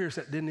 20 years.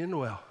 That didn't end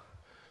well.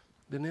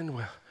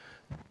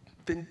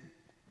 Then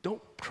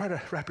don't try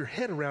to wrap your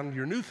head around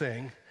your new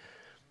thing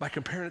by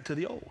comparing it to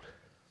the old.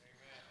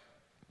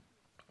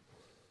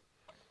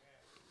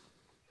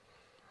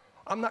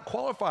 I'm not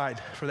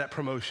qualified for that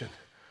promotion.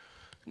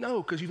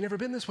 No, because you've never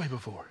been this way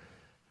before.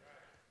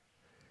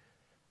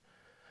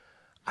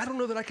 I don't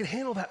know that I can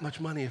handle that much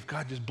money if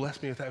God just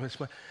blessed me with that much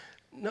money.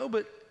 No,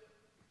 but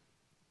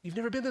you've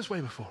never been this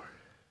way before.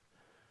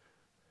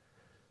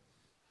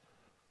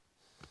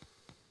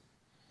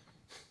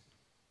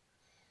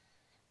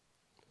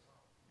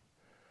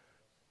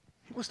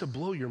 He wants to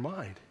blow your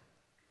mind.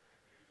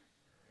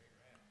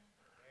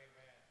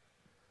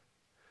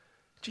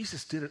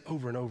 Jesus did it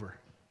over and over.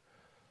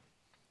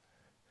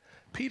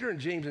 Peter and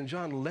James and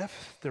John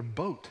left their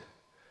boat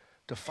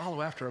to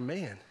follow after a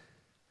man.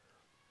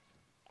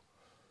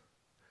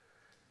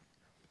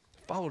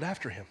 Followed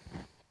after him.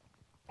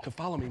 To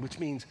follow me, which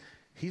means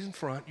he's in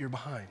front, you're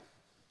behind.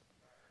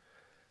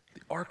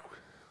 The ark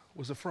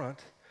was the front,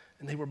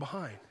 and they were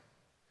behind.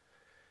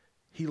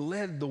 He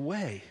led the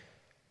way.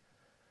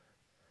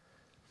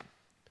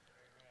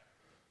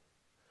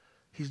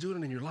 He's doing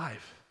it in your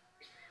life.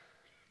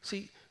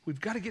 See,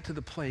 we've got to get to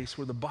the place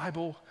where the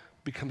Bible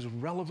becomes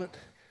relevant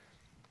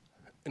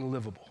and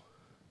livable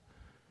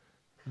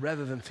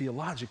rather than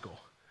theological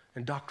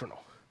and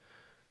doctrinal.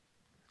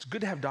 It's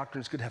good to have doctrine,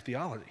 it's good to have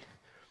theology.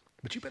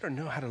 But you better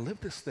know how to live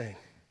this thing.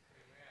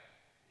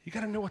 You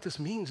got to know what this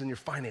means in your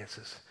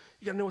finances.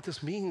 You got to know what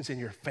this means in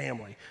your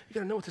family. You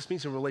got to know what this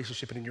means in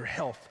relationship and in your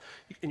health,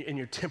 in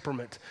your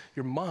temperament,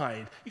 your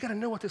mind. You got to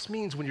know what this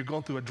means when you're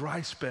going through a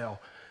dry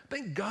spell.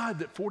 Thank God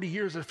that 40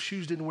 years of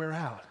shoes didn't wear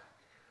out.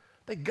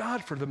 Thank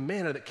God for the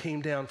manna that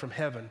came down from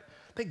heaven.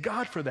 Thank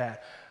God for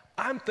that.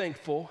 I'm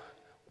thankful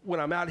when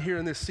I'm out here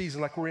in this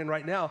season like we're in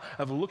right now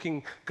of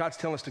looking, God's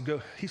telling us to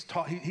go, he's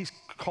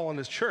calling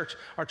his church,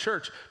 our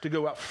church, to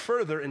go out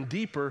further and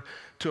deeper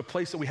to a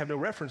place that we have no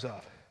reference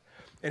of.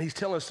 And he's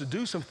telling us to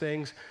do some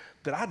things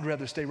that I'd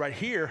rather stay right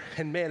here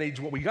and manage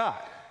what we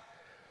got.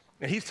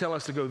 And he's telling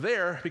us to go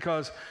there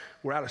because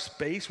we're out of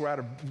space,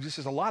 just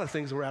there's a lot of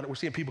things we're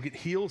seeing people get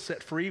healed,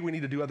 set free. We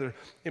need to do other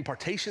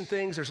impartation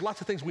things. There's lots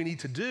of things we need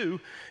to do,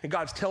 and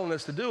God's telling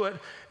us to do it.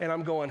 And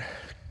I'm going,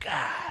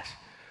 gosh,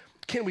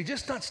 can we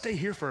just not stay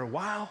here for a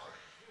while?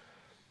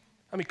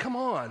 I mean, come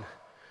on.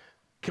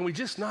 Can we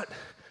just not?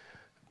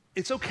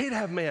 It's okay to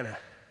have manna.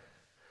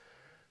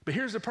 But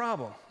here's the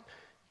problem.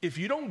 If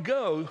you don't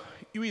go,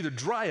 you either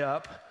dry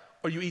up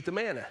or you eat the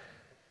manna.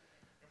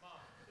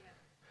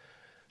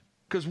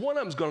 Because one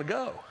of them's going to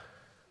go.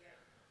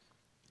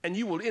 And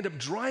you will end up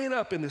drying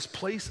up in this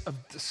place of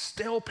the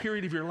stale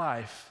period of your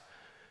life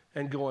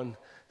and going,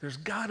 there's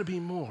got to be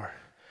more.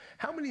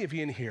 How many of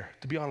you in here,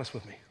 to be honest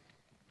with me,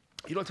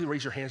 you don't have to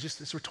raise your hands, just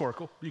it's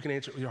rhetorical. You can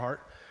answer it with your heart.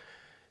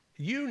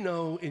 You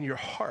know in your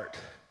heart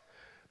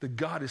that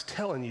God is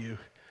telling you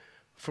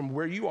from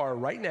where you are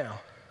right now,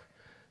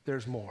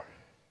 there's more.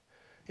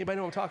 Anybody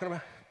know what I'm talking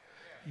about?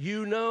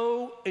 You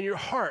know in your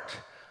heart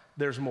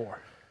there's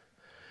more.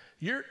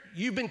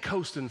 You've been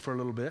coasting for a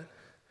little bit,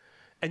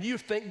 and you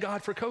thank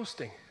God for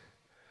coasting,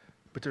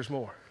 but there's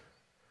more.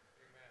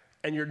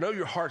 And you know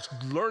your heart's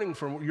yearning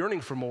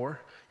for more,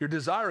 you're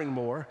desiring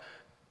more,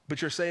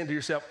 but you're saying to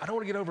yourself, I don't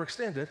want to get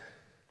overextended.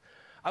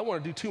 I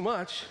want to do too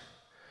much.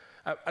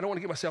 I don't want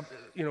to get myself,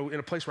 in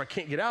a place where I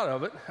can't get out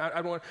of it.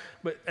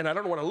 And I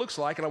don't know what it looks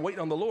like, and I'm waiting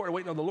on the Lord,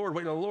 waiting on the Lord.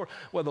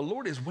 Well, the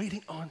Lord is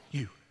waiting on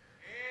you.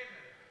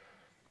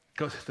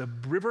 Because the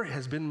river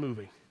has been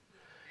moving,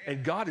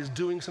 and God is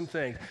doing some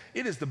things.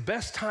 It is the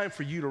best time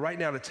for you to right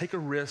now to take a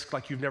risk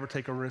like you've never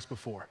taken a risk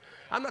before.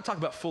 I'm not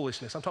talking about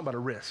foolishness. I'm talking about a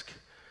risk.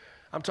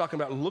 I'm talking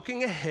about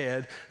looking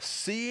ahead,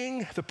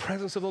 seeing the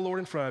presence of the Lord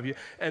in front of you,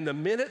 and the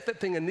minute that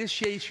thing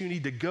initiates, you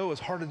need to go as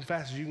hard and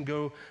fast as you can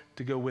go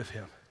to go with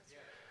him.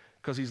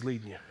 Because he's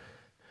leading you.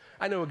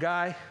 I know a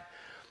guy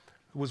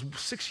who was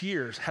 6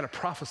 years ago, had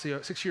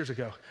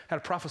a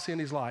prophecy in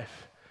his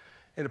life.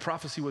 And the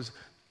prophecy was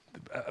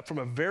from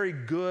a very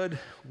good,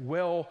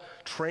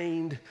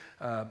 well-trained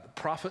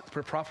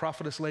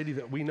prophetess lady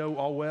that we know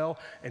all well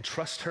and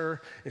trust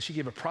her. And she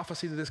gave a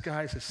prophecy to this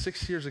guy. It says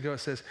 6 years ago, it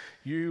says,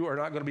 you are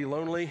not going to be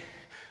lonely.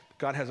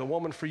 God has a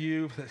woman for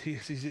you.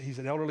 He's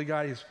an elderly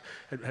guy. He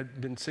had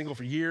been single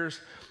for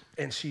years.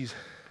 And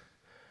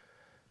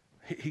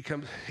he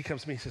comes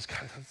to me and says,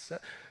 God,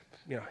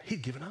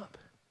 he'd given up.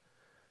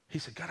 He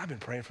said, God, I've been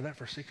praying for that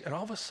for 6 years. And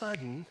all of a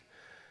sudden,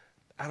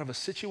 out of a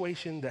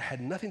situation that had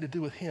nothing to do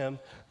with him,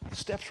 the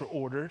steps were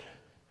ordered,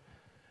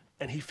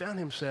 and he found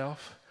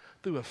himself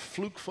through a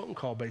fluke phone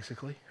call,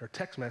 basically, or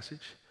text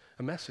message,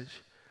 a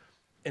message,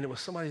 and it was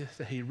somebody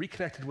that he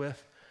reconnected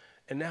with,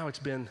 and now it's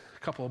been a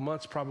couple of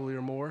months probably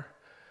or more,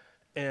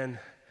 and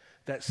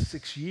that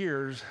 6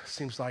 years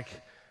seems like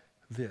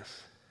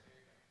this.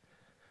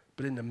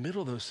 But in the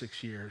middle of those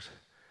 6 years,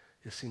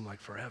 it seemed like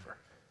forever.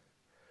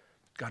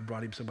 God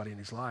brought him somebody in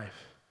his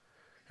life,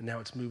 and now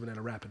it's moving at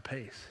a rapid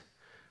pace.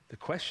 The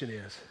question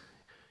is,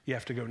 you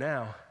have to go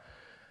now,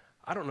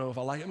 I don't know if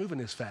I like it moving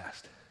this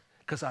fast,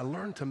 because I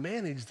learned to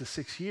manage the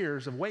 6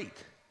 years of wait.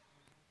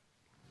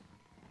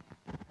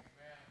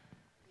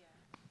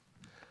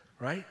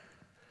 Right?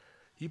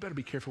 You better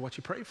be careful what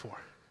you pray for.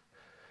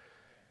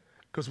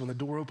 Because when the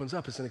door opens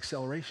up, it's an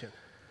acceleration.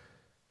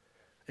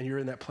 And you're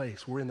in that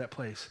place. We're in that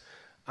place.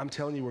 I'm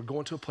telling you, we're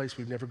going to a place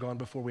we've never gone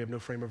before. We have no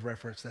frame of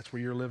reference. That's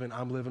where you're living,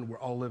 I'm living, we're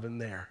all living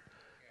there.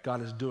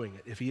 God is doing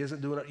it. If he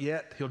isn't doing it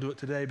yet, he'll do it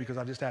today because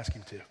I've just asked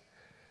him to.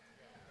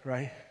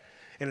 Right?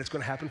 And it's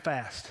going to happen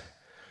fast.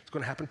 It's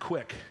going to happen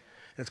quick.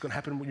 And it's going to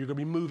happen when you're going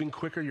to be moving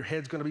quicker. Your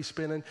head's going to be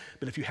spinning.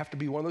 But if you have to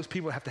be one of those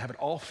people that have to have it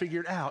all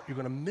figured out, you're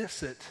going to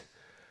miss it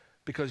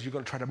because you're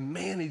going to try to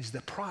manage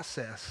the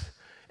process,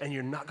 and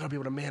you're not going to be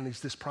able to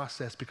manage this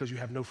process because you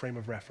have no frame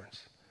of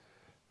reference.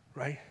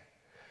 Right?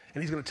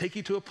 And he's going to take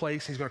you to a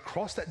place. He's going to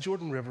cross that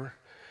Jordan River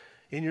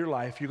in your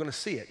life. You're going to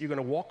see it. You're going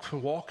to walk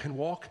and walk and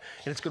walk,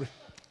 and it's going to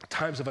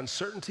times of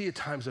uncertainty, at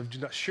times of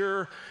you're not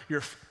sure.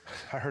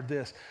 I heard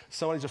this.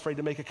 Somebody's afraid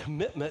to make a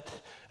commitment,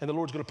 and the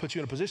Lord's going to put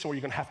you in a position where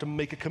you're going to have to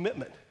make a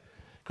commitment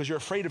because you're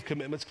afraid of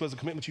commitments because the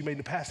commitments you made in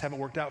the past haven't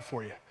worked out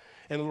for you.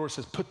 And the Lord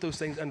says, put those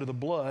things under the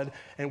blood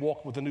and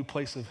walk with a new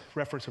place of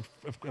reference of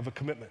a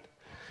commitment.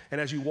 And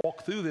as you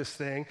walk through this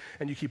thing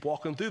and you keep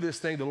walking through this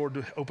thing, the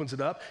Lord opens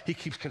it up. He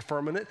keeps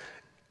confirming it.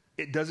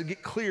 It doesn't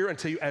get clear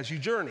until as you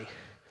journey.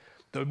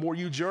 The more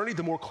you journey,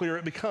 the more clear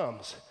it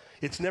becomes.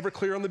 It's never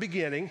clear on the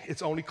beginning.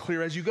 It's only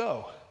clear as you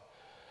go.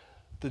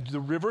 The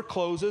river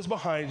closes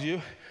behind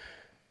you.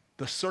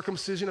 The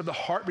circumcision of the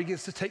heart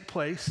begins to take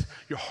place.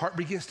 Your heart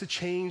begins to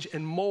change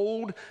and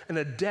mold and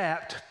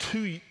adapt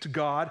to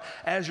God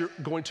as you're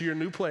going to your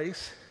new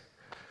place.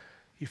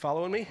 You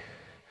following me?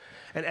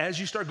 And as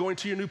you start going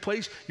to your new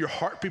place, your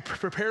heart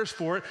prepares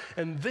for it.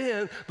 And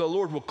then the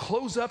Lord will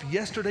close up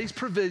yesterday's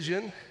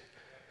provision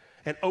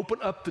and open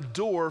up the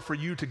door for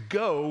you to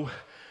go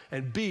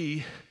and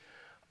be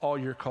all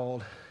you're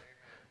called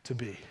to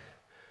be.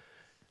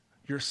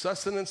 Your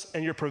sustenance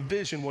and your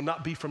provision will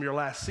not be from your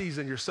last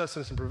season. Your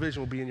sustenance and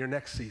provision will be in your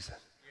next season.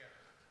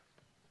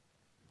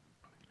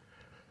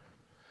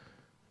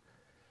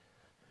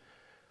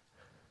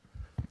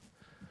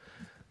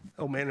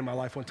 Oh, man in my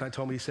life one time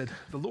told me, he said,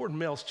 the Lord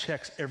mails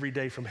checks every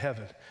day from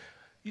heaven.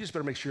 You just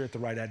better make sure you're at the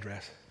right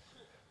address.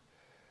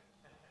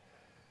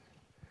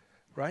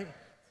 Right?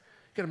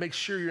 You got to make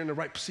sure you're in the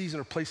right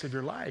season or place of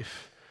your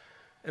life.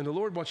 And the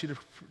Lord wants you to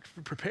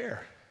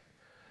prepare.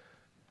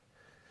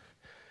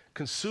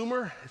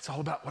 Consumer, it's all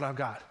about what I've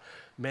got.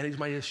 Manage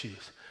my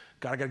issues.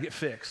 God, I got to get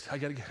fixed. I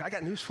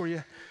got news for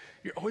you.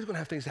 You're always going to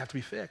have things that have to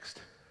be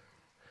fixed.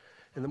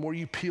 And the more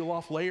you peel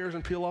off layers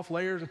and peel off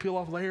layers and peel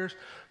off layers,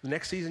 the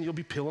next season you'll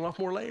be peeling off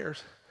more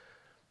layers.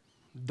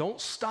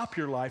 Don't stop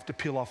your life to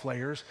peel off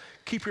layers.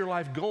 Keep your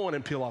life going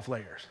and peel off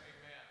layers.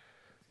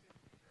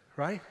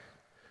 Amen. Right?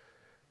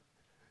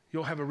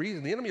 You'll have a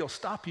reason. The enemy will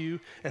stop you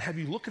and have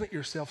you looking at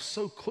yourself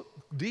so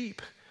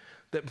deep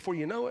that before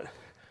you know it,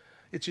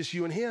 it's just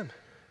you and him.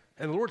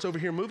 And the Lord's over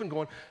here moving,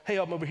 going, hey,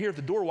 I'm over here at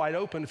the door wide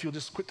open. If you'll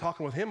just quit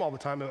talking with him all the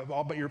time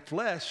all about your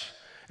flesh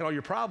and all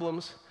your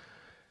problems,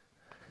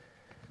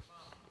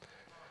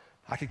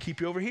 I could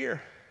keep you over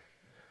here.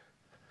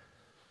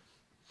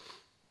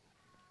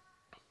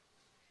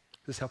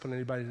 Is this helping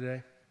anybody today?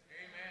 Amen.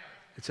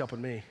 It's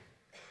helping me.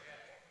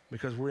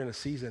 Because we're in a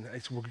season,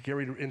 we're getting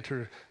ready to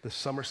enter the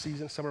summer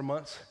season, summer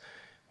months,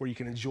 where you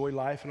can enjoy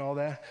life and all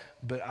that.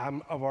 But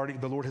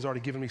the Lord has already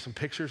given me some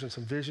pictures and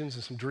some visions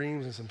and some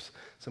dreams and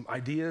some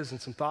ideas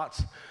and some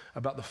thoughts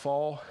about the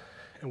fall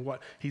and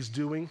what he's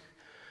doing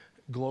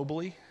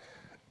globally,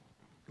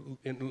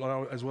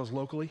 as well as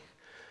locally,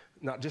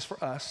 not just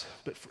for us,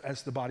 but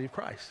as the body of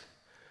Christ.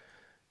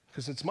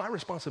 Because it's my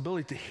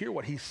responsibility to hear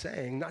what he's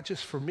saying, not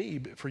just for me,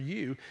 but for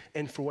you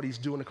and for what he's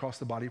doing across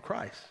the body of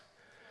Christ.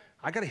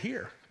 I got to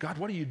hear, God,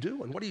 what are you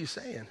doing? What are you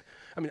saying?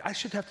 I mean, I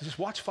shouldn't have to just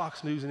watch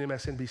Fox News and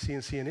MSNBC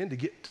and CNN to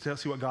get to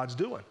see what God's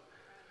doing.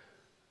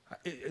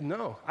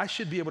 No, I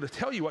should be able to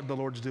tell you what the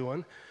Lord's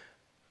doing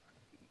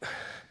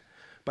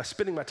by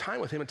spending my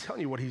time with him and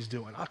telling you what he's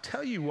doing. I'll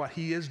tell you what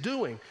he is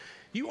doing.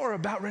 You are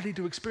about ready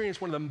to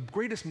experience one of the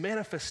greatest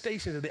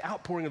manifestations of the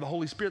outpouring of the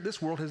Holy Spirit this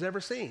world has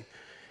ever seen.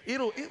 It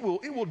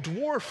will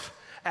dwarf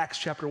Acts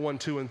chapter 1,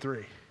 2, and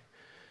 3.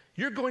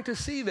 You're going to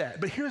see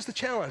that. But here's the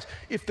challenge.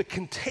 If the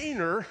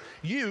container,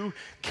 you,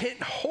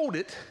 can't hold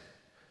it,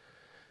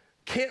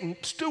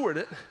 can't steward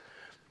it,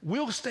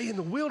 we'll stay in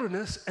the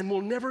wilderness and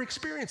we'll never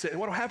experience it. And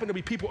what will happen to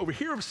be people over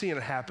here seeing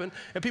it happen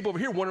and people over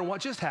here wondering what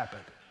just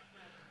happened.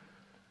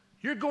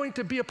 You're going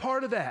to be a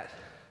part of that.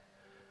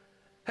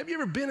 Have you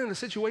ever been in a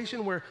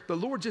situation where the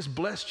Lord just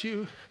blessed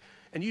you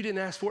and you didn't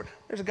ask for it?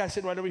 There's a guy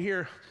sitting right over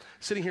here,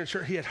 sitting here in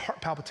church. He had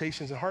heart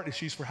palpitations and heart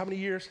issues for how many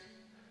years?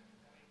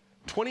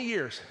 20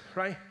 years,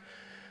 right?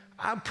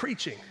 I'm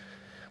preaching.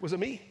 Was it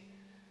me?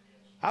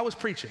 I was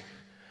preaching.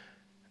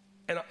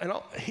 And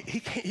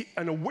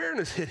an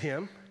awareness hit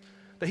him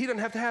that he doesn't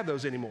have to have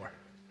those anymore.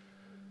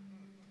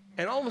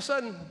 And all of a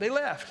sudden, they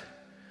left.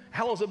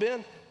 How long has it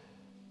been?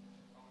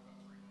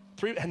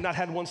 3, and not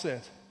had one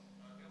since.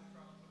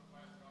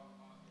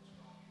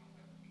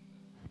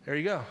 There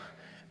you go.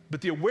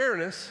 But the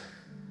awareness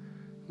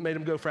made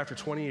him go for after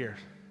 20 years,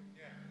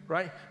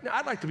 right? Now,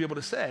 I'd like to be able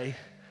to say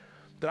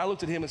that I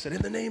looked at him and said,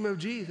 in the name of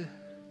Jesus.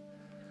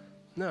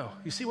 No,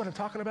 you see what I'm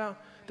talking about?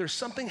 There's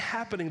something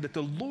happening that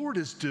the Lord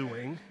is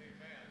doing,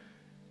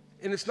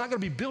 and it's not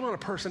going to be built on a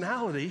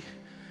personality.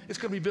 It's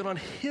going to be built on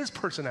his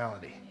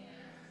personality.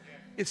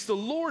 It's the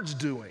Lord's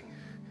doing.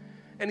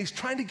 And he's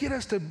trying to get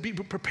us to be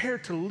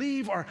prepared to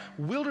leave our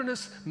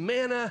wilderness,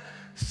 manna,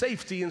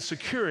 safety, and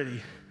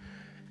security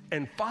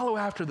and follow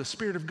after the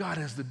Spirit of God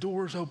as the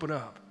doors open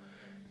up.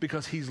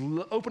 Because he's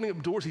opening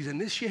up doors, he's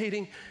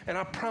initiating, and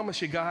I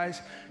promise you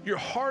guys, your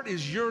heart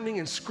is yearning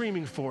and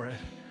screaming for it.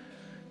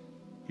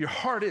 Your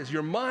heart is.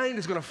 Your mind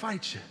is going to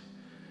fight you,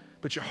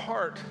 but your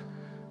heart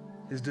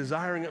is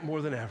desiring it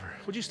more than ever.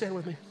 Would you stand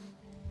with me?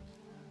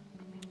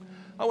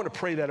 I want to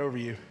pray that over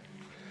you.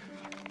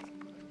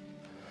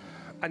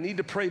 I need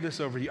to pray this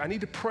over you. I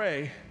need to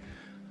pray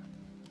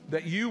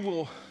that you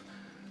will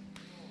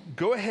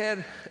go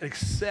ahead and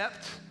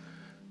accept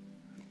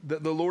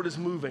that the Lord is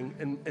moving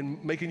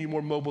and making you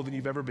more mobile than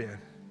you've ever been.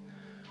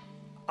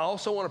 I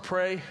also want to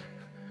pray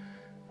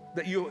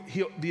that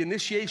the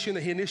initiation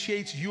that he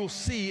initiates, you'll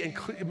see and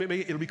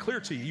it'll be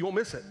clear to you. You won't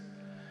miss it.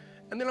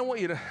 And then I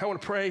want to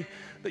pray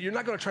that you're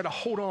not going to try to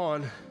hold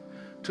on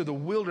to the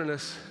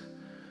wilderness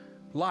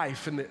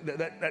life and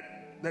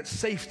that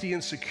safety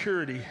and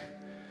security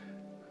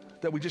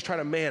that we just try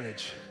to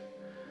manage,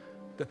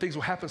 that things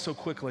will happen so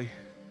quickly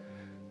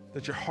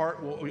that your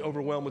heart will be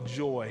overwhelmed with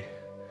joy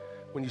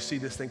when you see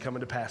this thing coming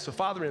to pass. So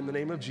Father, in the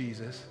name of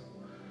Jesus,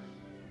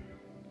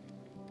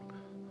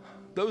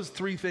 those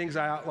 3 things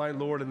I outlined,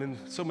 Lord, and then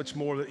so much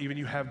more that even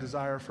you have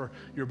desire for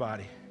your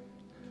body.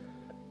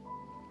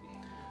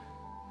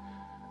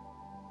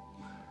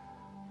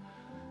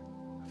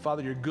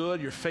 Father, you're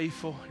good, you're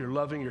faithful, you're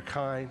loving, you're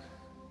kind.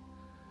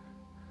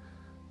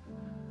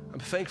 I'm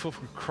thankful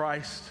for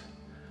Christ.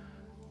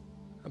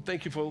 I'm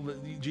thankful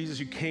that Jesus,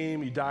 you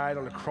came, you died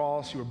on a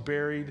cross, you were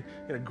buried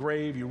in a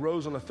grave, you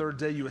rose on the 3rd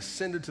day, you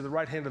ascended to the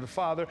right hand of the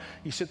Father,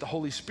 you sent the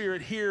Holy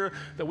Spirit here,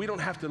 that we don't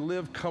have to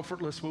live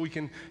comfortless, but we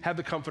can have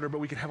the comforter, but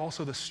we can have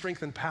also the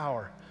strength and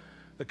power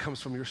that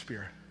comes from your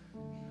Spirit.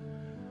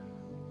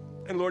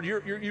 And Lord,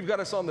 you've got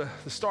us on the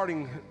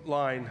starting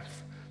line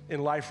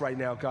in life right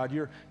now, God.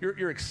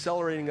 You're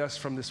accelerating us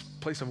from this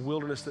place of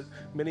wilderness that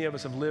many of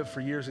us have lived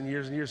for years and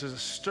years and years. There's a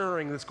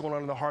stirring that's going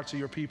on in the hearts of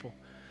your people.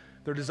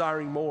 They're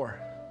desiring more.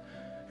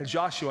 And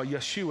Joshua,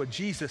 Yeshua,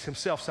 Jesus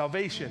himself,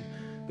 salvation,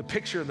 the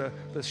picture,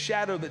 the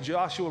shadow that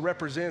Joshua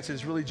represents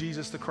is really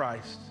Jesus the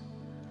Christ.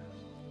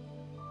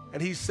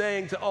 And he's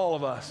saying to all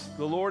of us,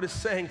 the Lord is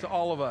saying to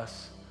all of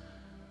us,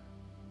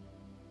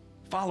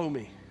 follow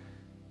me.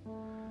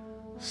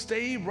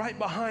 Stay right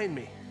behind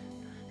me.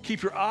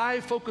 Keep your eye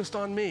focused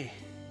on me.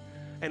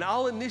 And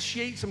I'll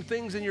initiate some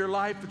things in your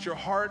life that your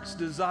heart's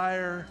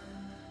desire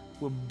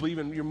will believe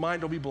in, your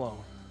mind will be blown.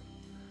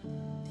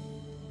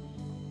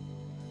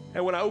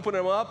 And when I open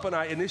them up and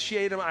I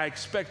initiate them, I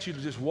expect you to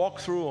just walk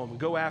through them and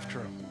go after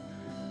them.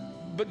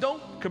 But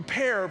don't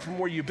compare from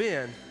where you've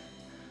been,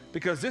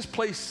 because this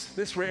place,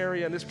 this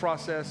area, and this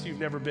process, you've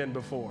never been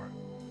before.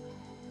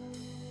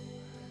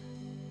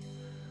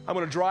 I'm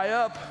going to dry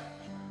up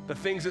the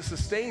things that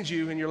sustained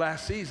you in your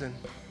last season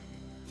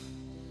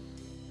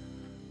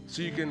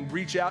so you can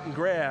reach out and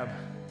grab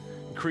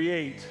and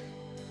create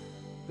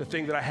the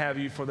thing that I have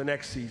you for the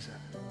next season.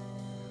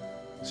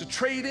 So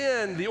trade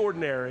in the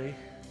ordinary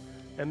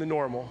and the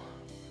normal,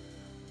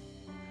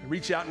 and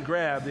reach out and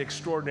grab the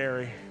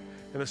extraordinary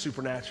and the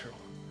supernatural.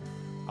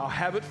 I'll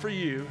have it for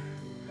you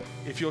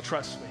if you'll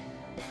trust me.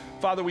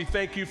 Father, we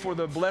thank you for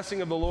the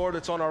blessing of the Lord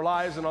that's on our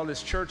lives and on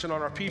this church and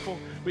on our people.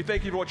 We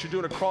thank you for what you're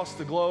doing across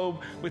the globe.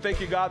 We thank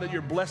you, God, that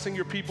you're blessing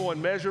your people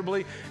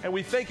immeasurably. And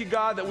we thank you,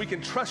 God, that we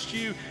can trust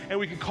you and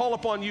we can call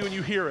upon you and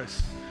you hear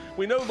us.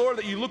 We know, Lord,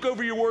 that you look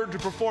over your word to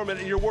perform it,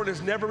 and your word has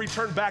never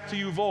returned back to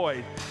you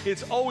void.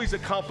 It's always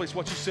accomplished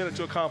what you sent it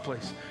to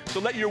accomplish.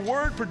 So let your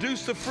word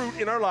produce the fruit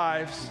in our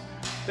lives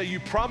that you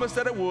promised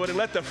that it would, and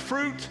let the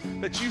fruit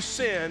that you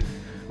send,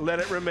 let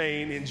it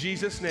remain. In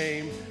Jesus'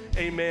 name,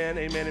 amen,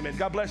 amen, amen.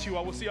 God bless you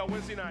all. We'll see you all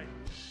Wednesday night.